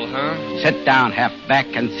girl, huh? Sit down, halfback,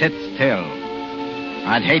 and sit still.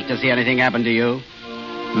 I'd hate to see anything happen to you.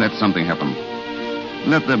 Let something happen.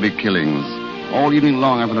 Let there be killings. All evening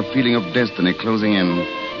long, I've had a feeling of destiny closing in.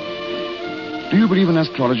 Do you believe in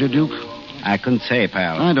astrology, Duke? I couldn't say,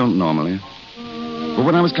 pal. I don't normally. But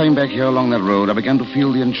when I was coming back here along that road, I began to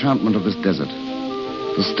feel the enchantment of this desert.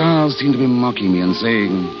 The stars seemed to be mocking me and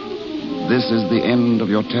saying, "This is the end of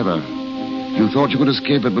your terror. You thought you could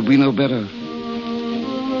escape it, but we know better."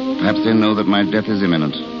 Perhaps they know that my death is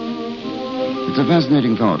imminent. It's a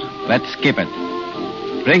fascinating thought. Let's skip it.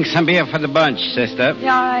 Bring some beer for the bunch, sister.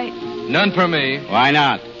 Yeah, all right. None for me. Why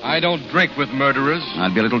not? I don't drink with murderers.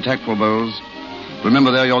 I'd be a little tactful, Bose.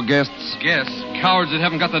 Remember, they're your guests. Guests? Cowards that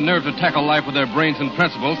haven't got the nerve to tackle life with their brains and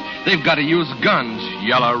principles. They've got to use guns,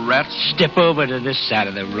 yellow rats. Step over to this side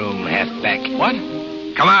of the room, halfback. What?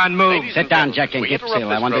 Come on, move. Sit down, Jack, and keep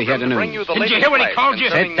still. I want to hear the news. Didn't you hear what he called you?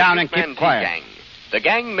 Sit down and keep quiet. Gang. The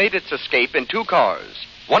gang made its escape in 2 cars,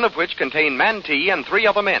 one of which contained Mantee and 3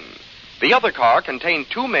 other men. The other car contained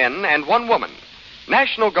 2 men and 1 woman.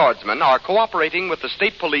 National Guardsmen are cooperating with the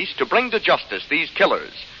state police to bring to justice these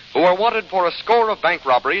killers, who are wanted for a score of bank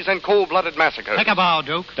robberies and cold-blooded massacres. Take a bow,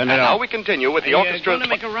 Duke. And now we continue with the orchestra. Going to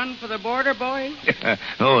make a run for the border, boys?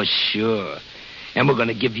 Oh, sure. And we're going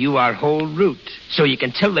to give you our whole route, so you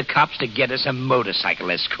can tell the cops to get us a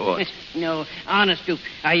motorcycle escort. No, honest, Duke.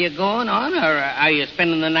 Are you going on, or are you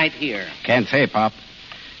spending the night here? Can't say, Pop.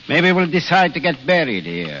 Maybe we'll decide to get buried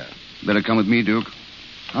here. Better come with me, Duke.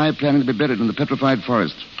 I plan to be buried in the Petrified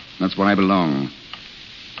Forest. That's where I belong.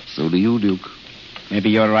 So do you, Duke. Maybe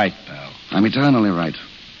you're right, pal. I'm eternally right.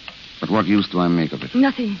 But what use do I make of it?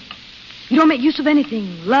 Nothing. You don't make use of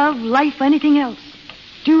anything. Love, life, anything else.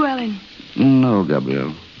 Do you, Ellen? No,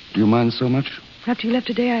 Gabrielle. Do you mind so much? After you left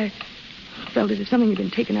today, I felt as if something had been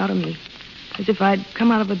taken out of me. As if I'd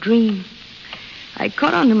come out of a dream. I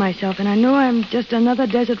caught on to myself, and I know I'm just another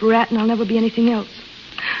desert rat, and I'll never be anything else.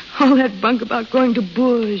 All that bunk about going to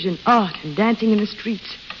Bourges and art and dancing in the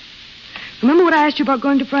streets. Remember what I asked you about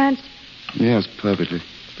going to France? Yes, perfectly.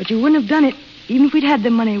 But you wouldn't have done it, even if we'd had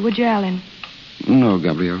the money, would you, Alan? No,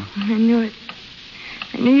 Gabrielle. I knew it.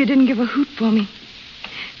 I knew you didn't give a hoot for me.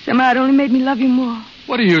 Somehow it only made me love you more.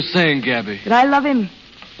 What are you saying, Gabby? That I love him.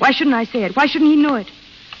 Why shouldn't I say it? Why shouldn't he know it?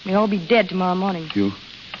 We'll all be dead tomorrow morning. You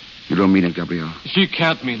don't mean it, Gabrielle. She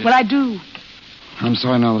can't mean it. Well, I do. I'm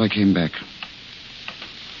sorry now that I came back.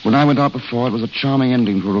 When I went out before, it was a charming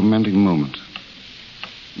ending to a romantic moment.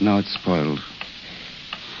 Now it's spoiled.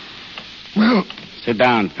 Well... Sit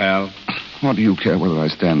down, pal. What do you care whether I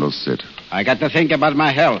stand or sit? I got to think about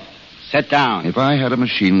my health. Sit down. If I had a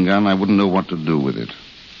machine gun, I wouldn't know what to do with it.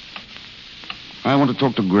 I want to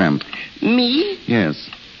talk to Gramp. Me? Yes.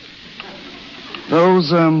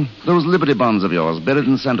 Those Liberty bonds of yours, buried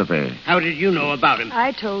in Santa Fe. How did you know about him?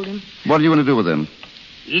 I told him. What are you going to do with them?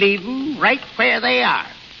 Leave them right where they are.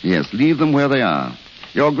 Yes, leave them where they are.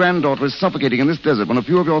 Your granddaughter is suffocating in this desert when a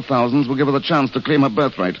few of your thousands will give her the chance to claim her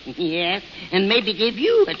birthright. Yes, and maybe give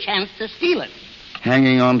you a chance to steal it.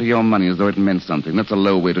 Hanging on to your money as though it meant something. That's a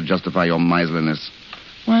low way to justify your miserliness.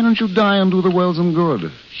 Why don't you die and do the world some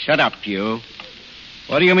good? Shut up, you.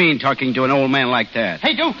 What do you mean, talking to an old man like that?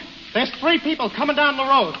 Hey, Duke, there's 3 people coming down the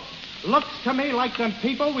road. Looks to me like them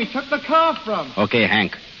people we took the car from. Okay,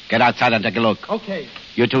 Hank. Get outside and take a look. Okay.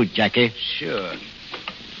 You too, Jackie. Sure.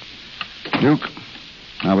 Duke,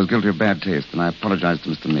 I was guilty of bad taste, and I apologize to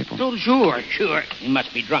Mr. Maple. Oh, sure. He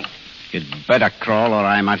must be drunk. You'd better crawl, or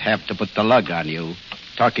I might have to put the lug on you.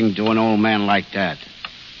 Talking to an old man like that.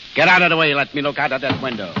 Get out of the way. Let me look out of that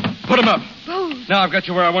window. Put him up. Bose. Now I've got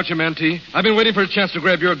you where I want you, Mantee. I've been waiting for a chance to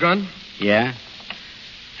grab your gun. Yeah?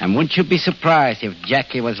 And wouldn't you be surprised if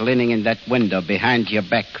Jackie was leaning in that window behind your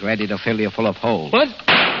back, ready to fill you full of holes? What?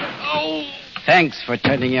 Oh! Thanks for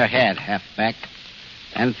turning your head, halfback.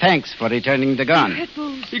 And thanks for returning the gun.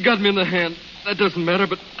 He got me in the hand. That doesn't matter,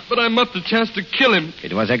 but I muffed the chance to kill him.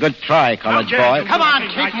 It was a good try, college boy. Come on,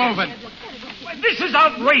 keep moving. This is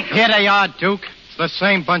outrageous. Here they are, Duke. It's the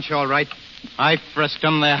same bunch, all right. I frisked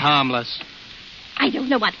them. They're harmless. I don't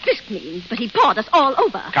know what frisk means, but he pawed us all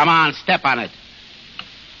over. Come on, step on it.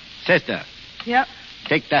 Sister, Yep.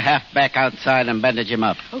 take the halfback outside and bandage him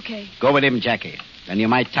up. Okay. Go with him, Jackie. Then you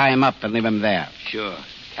might tie him up and leave him there. Sure.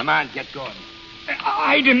 Come on, get going.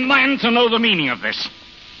 I demand to know the meaning of this.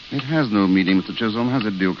 It has no meaning, Mr. Chisholm, has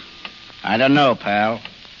it, Duke? I don't know, pal.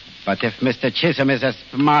 But if Mr. Chisholm is a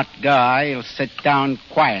smart guy, he'll sit down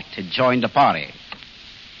quiet to join the party.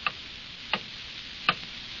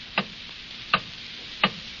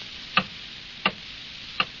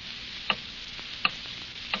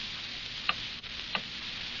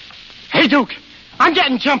 Hey, Duke, I'm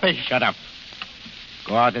getting jumpy. Shut up.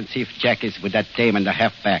 Go out and see if Jack is with that dame and the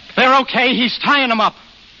halfback. They're okay. He's tying them up.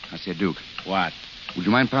 I say, Duke. What? Would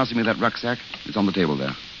you mind passing me that rucksack? It's on the table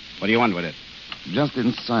there. What do you want with it? Just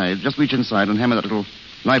inside. Just reach inside and hammer that little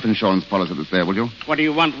life insurance policy that's there, will you? What do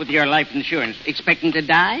you want with your life insurance? Expecting to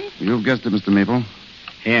die? You've guessed it, Mr. Maple.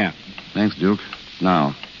 Here. Thanks, Duke.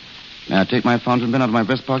 Now, may I take my fountain pen out of my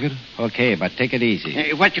vest pocket? Okay, but take it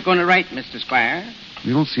easy. What you going to write, Mr. Squire?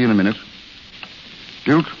 You'll see in a minute.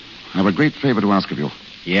 Duke, I have a great favor to ask of you.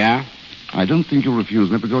 Yeah? I don't think you'll refuse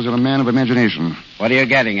me because you're a man of imagination. What are you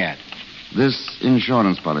getting at? This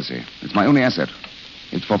insurance policy. It's my only asset.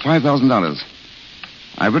 It's for $5,000.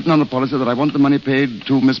 I've written on the policy that I want the money paid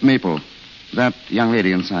to Miss Maple, that young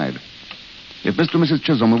lady inside. If Mr. and Mrs.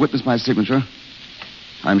 Chisholm will witness my signature,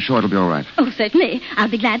 I'm sure it'll be all right. Oh, certainly. I'll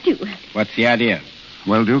be glad to. What's the idea?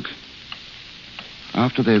 Well, Duke,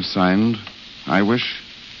 after they've signed, I'd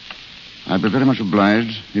be very much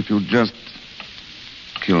obliged if you'd just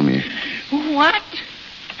kill me. What?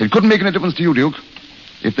 It couldn't make any difference to you, Duke.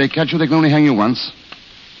 If they catch you, they can only hang you once.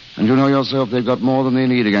 And you know yourself they've got more than they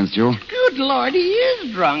need against you. Good Lord, he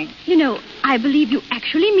is drunk. You know, I believe you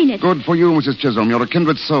actually mean it. Good for you, Mrs. Chisholm. You're a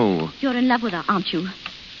kindred soul. You're in love with her, aren't you?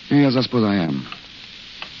 Yes, I suppose I am.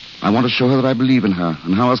 I want to show her that I believe in her.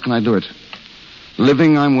 And how else can I do it?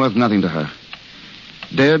 Living, I'm worth nothing to her.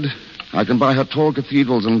 Dead, I can buy her tall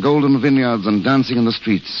cathedrals and golden vineyards and dancing in the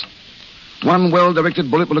streets. One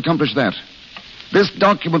well-directed bullet will accomplish that. This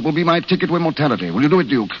document will be my ticket to immortality. Will you do it,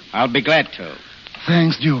 Duke? I'll be glad to.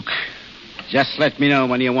 Thanks, Duke. Just let me know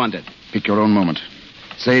when you want it. Pick your own moment.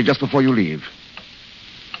 Say just before you leave.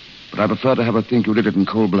 But I prefer to have her think you did it in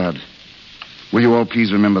cold blood. Will you all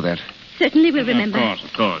please remember that? Certainly we'll remember.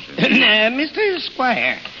 Of course. Mr.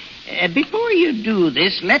 Squire, before you do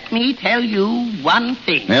this, let me tell you one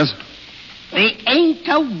thing. Yes? There ain't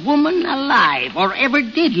a woman alive or ever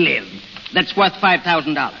did live that's worth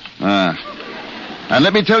 $5,000. And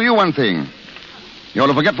let me tell you one thing. You're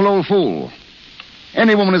a forgetful old fool.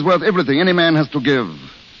 Any woman is worth everything any man has to give.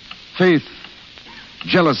 Faith,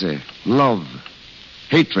 jealousy, love,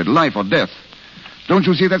 hatred, life or death. Don't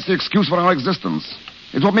you see that's the excuse for our existence?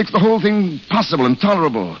 It's what makes the whole thing possible and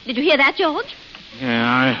tolerable. Did you hear that, George? Yeah,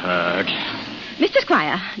 I heard. Mr.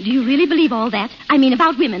 Squire, do you really believe all that? I mean,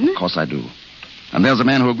 about women? Of course I do. And there's a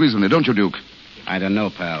man who agrees with me, don't you, Duke? I don't know,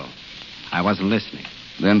 pal. I wasn't listening.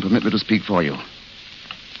 Then permit me to speak for you.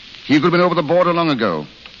 He could have been over the border long ago,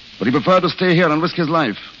 but he preferred to stay here and risk his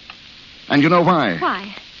life. And you know why?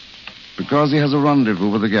 Why? Because he has a rendezvous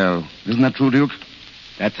with the girl. Isn't that true, Duke?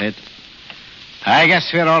 That's it. I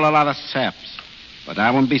guess we're all a lot of saps. But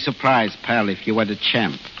I wouldn't be surprised, pal, if you were the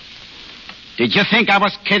champ. Did you think I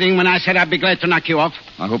was kidding when I said I'd be glad to knock you off?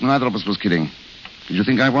 I hope neither of us was kidding. Did you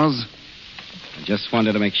think I was? I just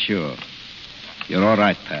wanted to make sure. You're all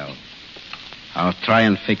right, pal. I'll try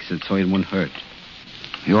and fix it so it won't hurt.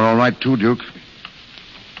 You're all right, too, Duke.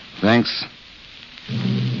 Thanks.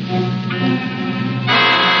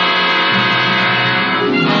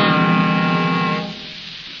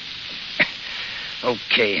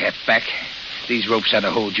 Okay, halfback. These ropes ought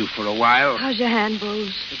to hold you for a while. How's your hand,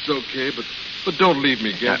 Bose? It's okay, but don't leave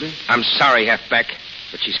me, Gabby. I'm sorry, halfback,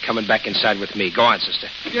 but she's coming back inside with me. Go on, sister.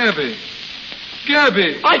 Gabby!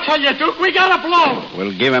 Gabby! I tell you, Duke, we got to blow.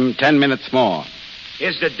 We'll give him 10 minutes more.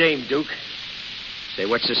 Here's the dame, Duke. Say,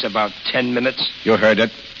 what's this about 10 minutes? You heard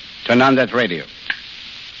it. Turn on that radio.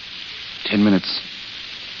 10 minutes.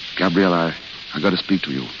 Gabrielle, I got to speak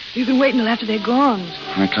to you. You can wait until after they're gone.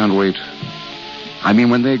 I can't wait. I mean,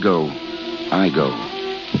 when they go, I go.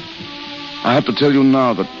 I have to tell you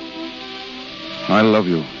now that I love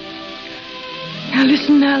you. Now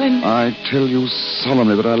listen, Alan. I tell you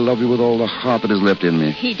solemnly that I love you with all the heart that is left in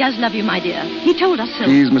me. He does love you, my dear. He told us so.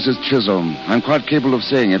 Please, Mrs. Chisholm, I'm quite capable of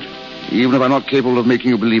saying it, even if I'm not capable of making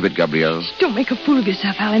you believe it, Gabrielle. Don't make a fool of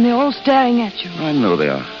yourself, Alan. They're all staring at you. I know they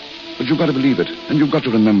are. But you've got to believe it, and you've got to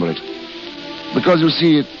remember it. Because, you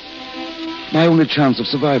see, it's my only chance of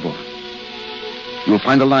survival. You'll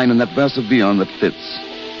find a line in that verse of Vion that fits.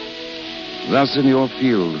 Thus in your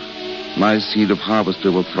field, my seed of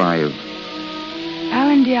harvester will thrive.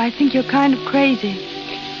 Alan, dear, I think you're kind of crazy.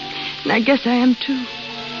 And I guess I am, too.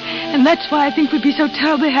 And that's why I think we'd be so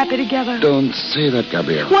terribly happy together. Don't say that,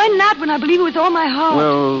 Gabrielle. Why not, when I believe it with all my heart?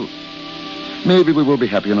 Well, maybe we will be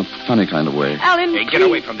happy in a funny kind of way. Alan, Hey, get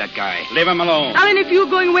away from that guy. Leave him alone. Alan, if you're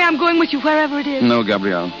going away, I'm going with you wherever it is. No,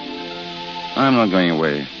 Gabrielle. I'm not going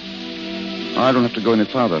away. I don't have to go any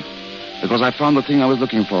farther, because I found the thing I was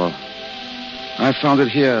looking for. I found it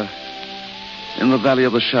here, in the Valley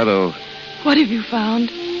of the Shadow. What have you found?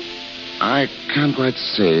 I can't quite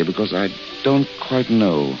say, because I don't quite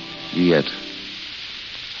know yet.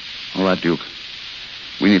 All right, Duke.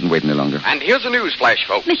 We needn't wait any longer. And here's a news flash,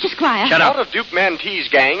 folks. Mr. Squire. Part of Duke Mantee's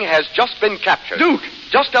gang has just been captured. Duke!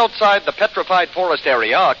 Just outside the Petrified Forest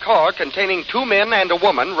area, a car containing 2 men and a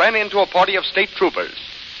woman ran into a party of state troopers.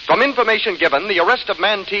 From information given, the arrest of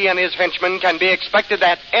Mantee and his henchmen can be expected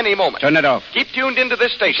at any moment. Turn it off. Keep tuned into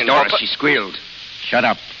this station. Doris, she squealed. Shut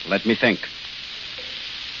up. Let me think.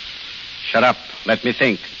 Shut up. Let me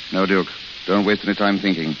think. No, Duke. Don't waste any time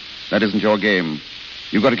thinking. That isn't your game.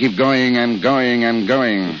 You've got to keep going and going and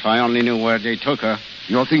going. If I only knew where they took her.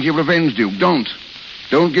 You're thinking of revenge, Duke. Don't.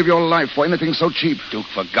 Don't give your life for anything so cheap. Duke,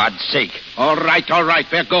 for God's sake. All right.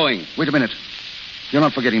 We're going. Wait a minute. You're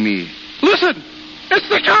not forgetting me. Listen! It's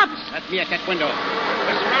the cops! That's me at that window.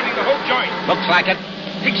 They're surrounding the whole joint. Looks like it.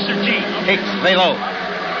 Hicks or G. Hicks, lay low.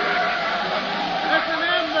 Listen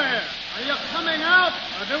in there. Are you coming out,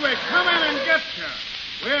 or do we come in and get you?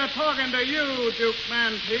 We're talking to you, Duke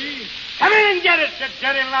Mantee. Come in and get it, you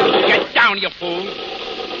dirty lout. Get down, you fool.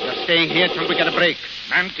 You're staying here till we get a break.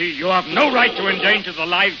 Mantee, you have no right to endanger the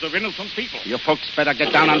lives of innocent people. You folks better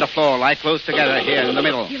get down on the floor. Lie close together here in the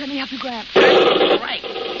middle. Here, let me help you, Gramps. Right.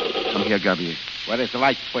 Come here, Gabi. Where is the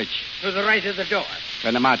light switch? To the right of the door.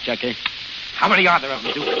 Turn them out, Jackie. How many are there of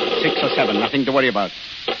them, Duke? 6 or 7. Nothing to worry about.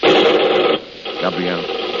 Gabrielle,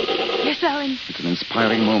 Yes, Alan. it's an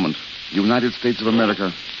inspiring moment. United States of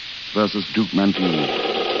America versus Duke Mantee.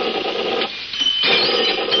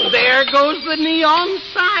 There goes the neon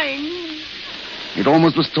sign. It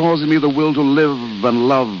almost restores in me the will to live and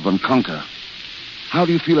love and conquer. How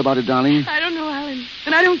do you feel about it, darling? I don't know, Alan.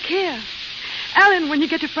 And I don't care. Alan, when you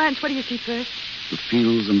get to France, what do you see first? The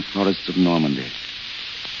fields and forests of Normandy.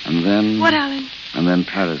 And then... What, Alan? And then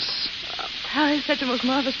Paris. Paris, that's the most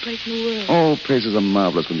marvelous place in the world. All places are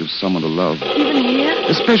marvelous when you've someone to love. Even here?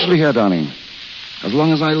 Especially here, darling. As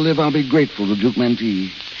long as I live, I'll be grateful to Duke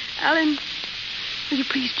Mantee. Alan, will you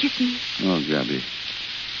please kiss me? Oh, Gabi.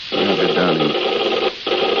 Gabi, darling.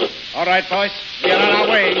 All right, boys. We are on our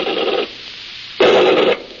way.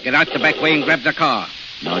 Get out the back way and grab the car.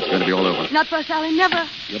 Now it's going to be all over. Not for us, Alan, never.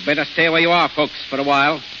 You better stay where you are, folks, for a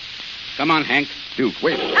while. Come on, Hank. Duke,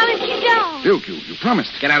 wait. Alan, keep down. Duke, you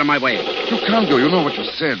promised. Get out of my way. You can't go. You know what you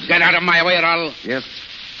said. Get out of my way or I'll... Yes.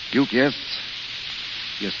 Duke, yes.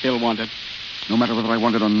 You still want it? No matter whether I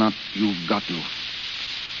want it or not, you've got to.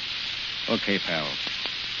 Okay, pal.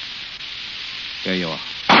 There you are.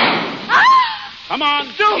 Come on,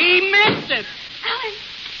 Duke. He missed it. Alan,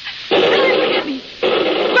 look at me.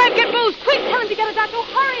 Grab, get Rose, quick. Tell him to get us out. No,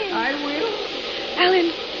 hurry. I will.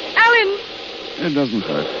 Alan. It doesn't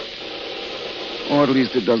hurt. Or at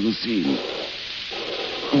least it doesn't seem.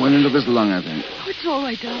 I went into this lung, I think. Oh, it's all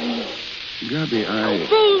right, darling. Gabi,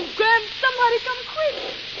 Rose, Grab, somebody come quick.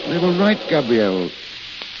 They were right, Gabrielle.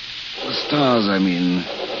 The stars, I mean.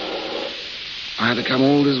 I had to come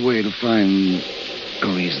all this way to find a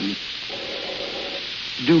reason.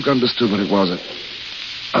 Duke understood what it was that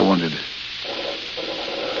I wanted.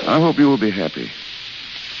 I hope you will be happy.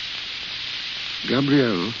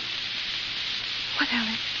 Gabrielle. What,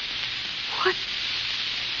 Alan? What?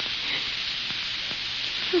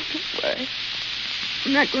 Oh, don't worry.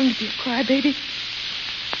 I'm not going to be a crybaby.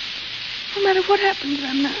 No matter what happens,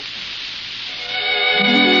 I'm not.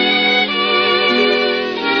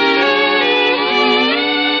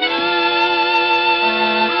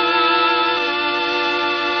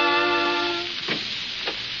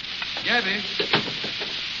 Gabi.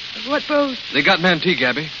 What, Rose? They got Mantee,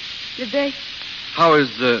 Gabi. Did they? How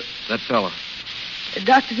is that fella? The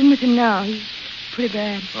doctor's in with him now. He's pretty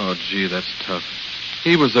bad. Oh, gee, that's tough.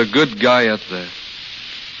 He was a good guy up there.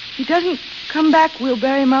 If he doesn't come back, we'll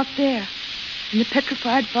bury him out there in the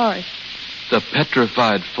petrified forest. The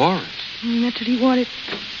petrified forest? That's what he wanted.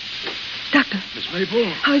 Doctor. Miss Maple?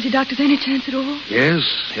 How is he, Doctor? Is there any chance at all?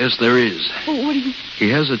 Yes, there is. Oh, what do you... He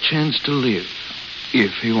has a chance to live,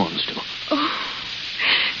 if he wants to. Oh,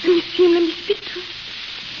 let me see him. Let me speak to him.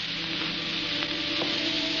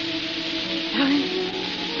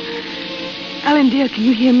 Alan, dear, can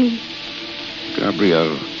you hear me?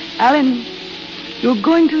 Gabrielle. Alan, you're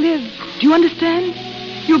going to live. Do you understand?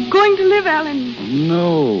 You're going to live, Alan.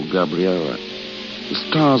 No, Gabrielle. The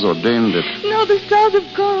stars ordained it. No, the stars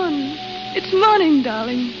have gone. It's morning,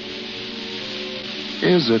 darling.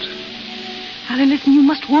 Is it? Alan, listen, you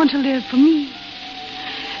must want to live for me.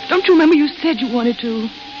 Don't you remember you said you wanted to?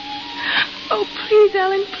 Oh, please,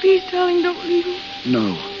 Alan, please, darling, don't leave me.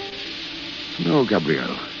 No. No,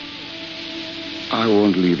 Gabrielle. I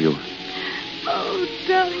won't leave you. Oh,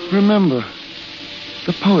 darling. Remember,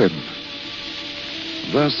 the poem.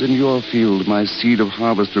 Thus in your field my seed of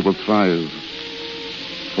harvester will thrive.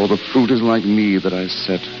 For the fruit is like me that I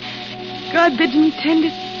set. God bids me tend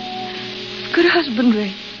it with good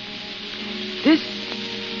husbandry. This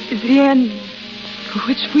is the end for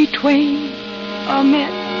which we twain are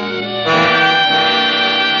met.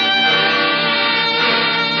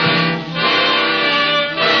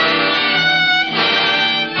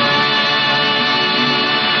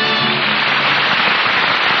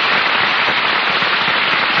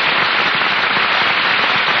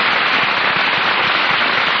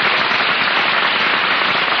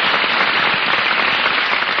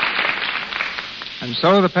 And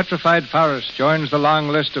so the Petrified Forest joins the long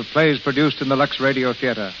list of plays produced in the Lux Radio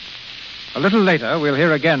Theater. A little later, we'll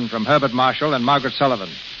hear again from Herbert Marshall and Margaret Sullivan.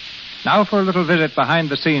 Now for a little visit behind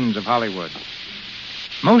the scenes of Hollywood.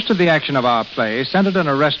 Most of the action of our play centered in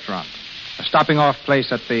a restaurant, a stopping-off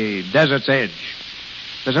place at the desert's edge.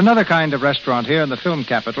 There's another kind of restaurant here in the film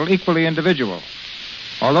capital, equally individual.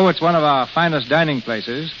 Although it's one of our finest dining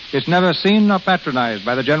places, it's never seen nor patronized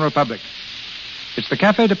by the general public. It's the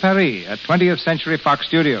Café de Paris at 20th Century Fox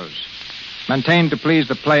Studios, maintained to please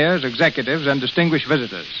the players, executives, and distinguished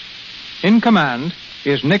visitors. In command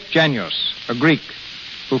is Nick Janios, a Greek,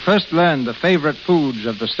 who first learned the favorite foods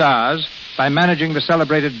of the stars by managing the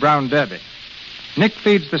celebrated Brown Derby. Nick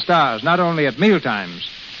feeds the stars not only at mealtimes,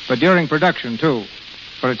 but during production, too,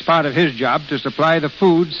 for it's part of his job to supply the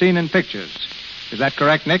food seen in pictures. Is that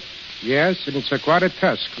correct, Nick? Yes, and it's quite a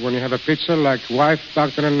task when you have a picture like wife,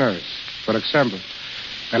 doctor, and nurse. For example,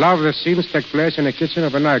 a lot of the scenes take place in the kitchen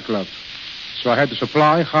of a nightclub. So I had to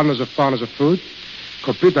supply hundreds of pounds of food,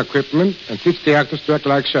 complete equipment, and teach the actors to act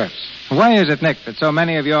like chefs. Why is it, Nick, that so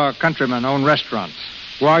many of your countrymen own restaurants?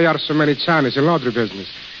 Why are so many Chinese in laundry business?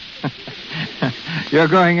 You're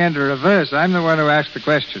going into reverse. I'm the one who asked the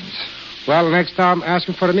questions. Well, next time, ask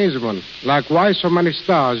him for an easy one. Like, why so many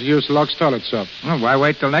stars use Lux toilet soap? Well, why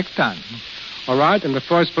wait till next time? All right, in the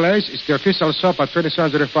first place, it's the official soap at 20th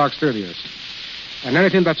Century Fox Studios. And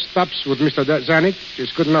anything that stops with Mr. Zanuck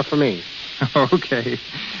is good enough for me. Okay.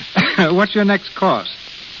 What's your next course?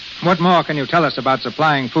 What more can you tell us about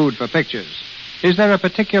supplying food for pictures? Is there a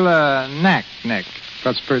particular knack, Nick?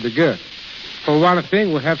 That's pretty good. For one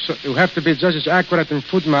thing, we have to be just as accurate in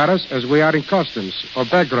food matters as we are in costumes or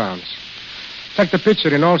backgrounds. Take the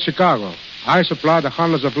picture in old Chicago. I supplied the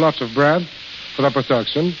hundreds of loaves of bread for the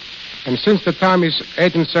production. And since the time is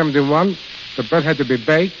 1871, the bread had to be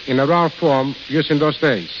baked in a round form used in those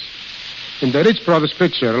days. In the Rich Brothers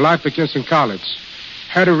picture, Life Begins in College,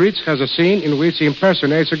 Harry Rich has a scene in which he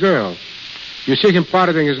impersonates a girl. You see him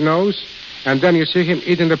powdering his nose, and then you see him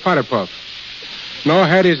eating the powder puff. No,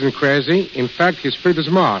 Harry isn't crazy. In fact, he's pretty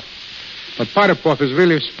smart. But powder puff is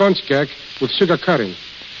really sponge cake with sugar coating.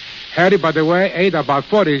 Harry, by the way, ate about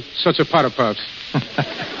 40 such a powder puffs.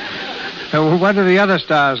 What do the other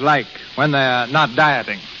stars like when they're not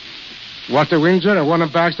dieting? Walter Windsor and Warner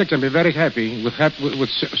Baxter can be very happy with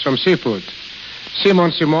some seafood.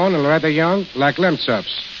 Simon Simon and Loretta Young like lamb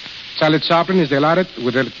chops. Charlie Chaplin is delighted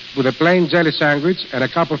with a plain jelly sandwich and a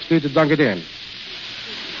cup of tea to dunk it in.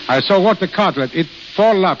 I saw Walter Cutler eat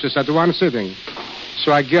 4 lobsters at one sitting,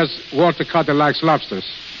 so I guess Walter Cutler likes lobsters.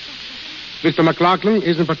 Mr. McLaughlin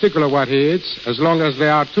isn't particular what he eats, as long as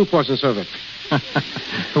there are 2 portions of it.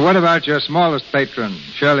 What about your smallest patron,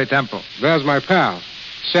 Shirley Temple? There's my pal.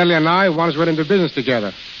 Shirley and I once went into business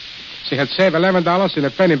together. She had saved $11 in a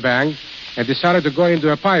penny bank and decided to go into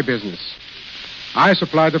a pie business. I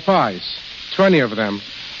supplied the pies, 20 of them,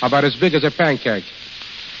 about as big as a pancake.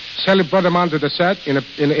 Shirley brought them onto the set in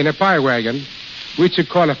a pie wagon, which you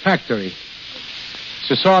call a factory.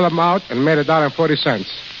 She sold them out and made $1.40.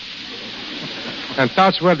 And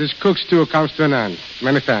that's where this cook's tour comes to an end.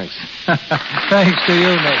 Many thanks. Thanks to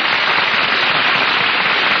you, Nick.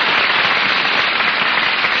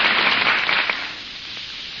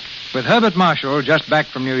 With Herbert Marshall just back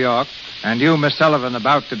from New York, and you, Miss Sullivan,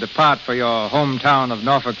 about to depart for your hometown of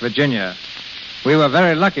Norfolk, Virginia, we were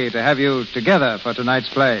very lucky to have you together for tonight's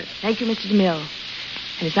play. Thank you, Mr. DeMille.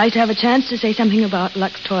 And it's nice to have a chance to say something about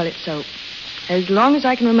Lux Toilet Soap. As long as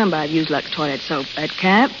I can remember, I've used Lux Toilet Soap at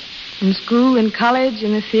camp, in school, in college,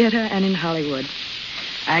 in the theater, and in Hollywood.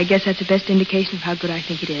 I guess that's the best indication of how good I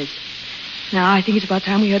think it is. Now, I think it's about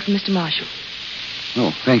time we heard from Mr. Marshall.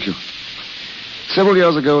 Oh, thank you. Several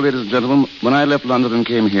years ago, ladies and gentlemen, when I left London and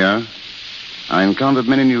came here, I encountered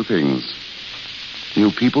many new things.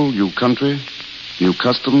 New people, new country, new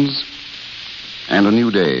customs, and a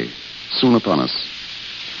new day soon upon us,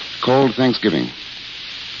 called Thanksgiving.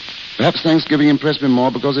 Perhaps Thanksgiving impressed me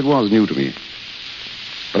more because it was new to me.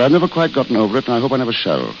 But I've never quite gotten over it, and I hope I never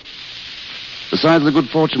shall. Besides the good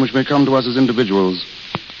fortune which may come to us as individuals,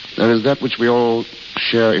 there is that which we all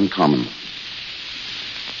share in common.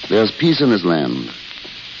 There's peace in this land.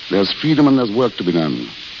 There's freedom and there's work to be done.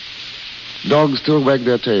 Dogs still wag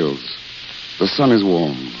their tails. The sun is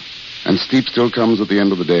warm. And sleep still comes at the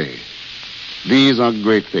end of the day. These are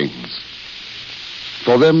great things.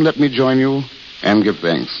 For them, let me join you and give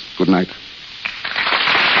thanks. Good night. Good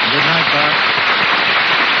night, Bart.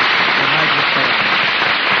 Good night, Miss Sullivan.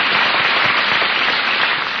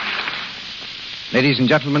 Ladies and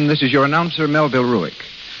gentlemen, this is your announcer, Melville Ruick.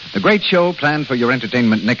 The great show planned for your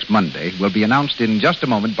entertainment next Monday will be announced in just a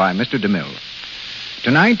moment by Mr. DeMille.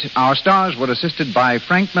 Tonight, our stars were assisted by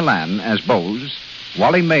Frank Milan as Bose,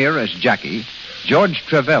 Wally Mayer as Jackie, George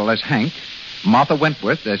Trevell as Hank, Martha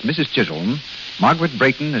Wentworth as Mrs. Chisholm, Margaret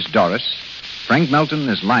Brayton as Doris, Frank Melton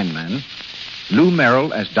as lineman, Lou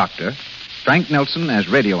Merrill as doctor, Frank Nelson as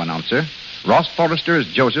radio announcer, Ross Forrester as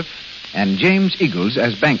Joseph, and James Eagles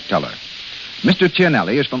as bank teller. Mr.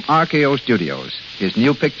 Cianelli is from RKO Studios. His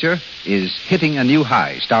new picture is Hitting a New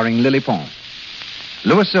High, starring Lily Pond.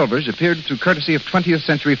 Louis Silvers appeared through courtesy of 20th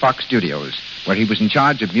Century Fox Studios, where he was in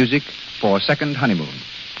charge of music for Second Honeymoon.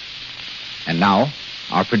 And now,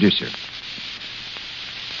 our producer.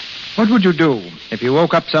 What would you do if you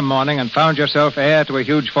woke up some morning and found yourself heir to a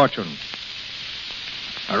huge fortune?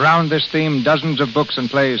 Around this theme, dozens of books and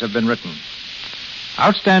plays have been written.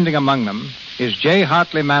 Outstanding among them is J.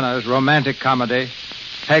 Hartley Manor's romantic comedy,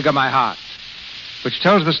 Peg o' My Heart, which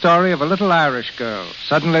tells the story of a little Irish girl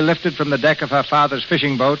suddenly lifted from the deck of her father's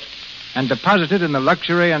fishing boat and deposited in the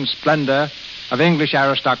luxury and splendor of English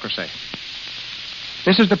aristocracy.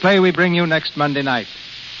 This is the play we bring you next Monday night,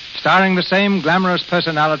 starring the same glamorous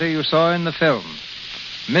personality you saw in the film,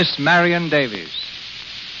 Miss Marion Davies.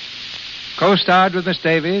 Co-starred with Miss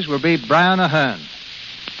Davies will be Brian Ahern,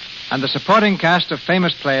 and the supporting cast of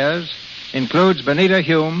famous players includes Benita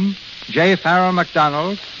Hume, J. Farrell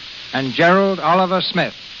MacDonald, and Gerald Oliver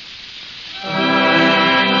Smith.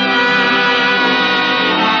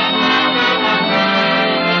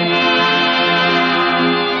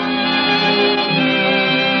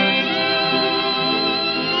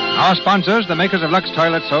 Our sponsors, the makers of Lux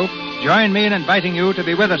Toilet Soap, join me in inviting you to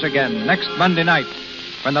be with us again next Monday night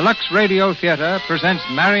when the Lux Radio Theater presents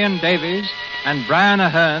Marion Davies and Brian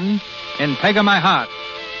Ahern in Peg o' My Heart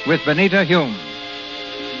with Benita Hume.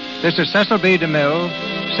 This is Cecil B. DeMille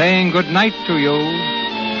saying good night to you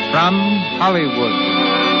from Hollywood.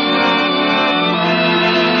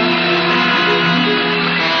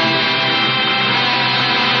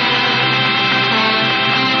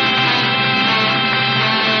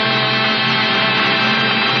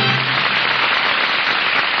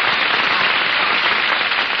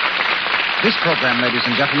 This program, ladies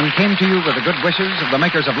and gentlemen, came to you with the good wishes of the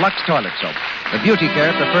makers of Lux Toilet Soap, the beauty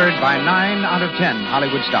care preferred by 9 out of 10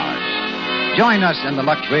 Hollywood stars. Join us in the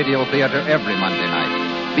Lux Radio Theater every Monday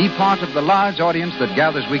night. Be part of the large audience that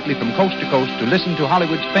gathers weekly from coast to coast to listen to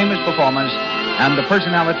Hollywood's famous performers and the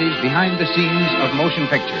personalities behind the scenes of motion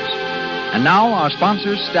pictures. And now, our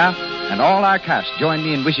sponsors, staff, and all our cast join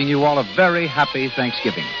me in wishing you all a very happy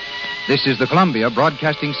Thanksgiving. This is the Columbia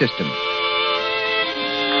Broadcasting System.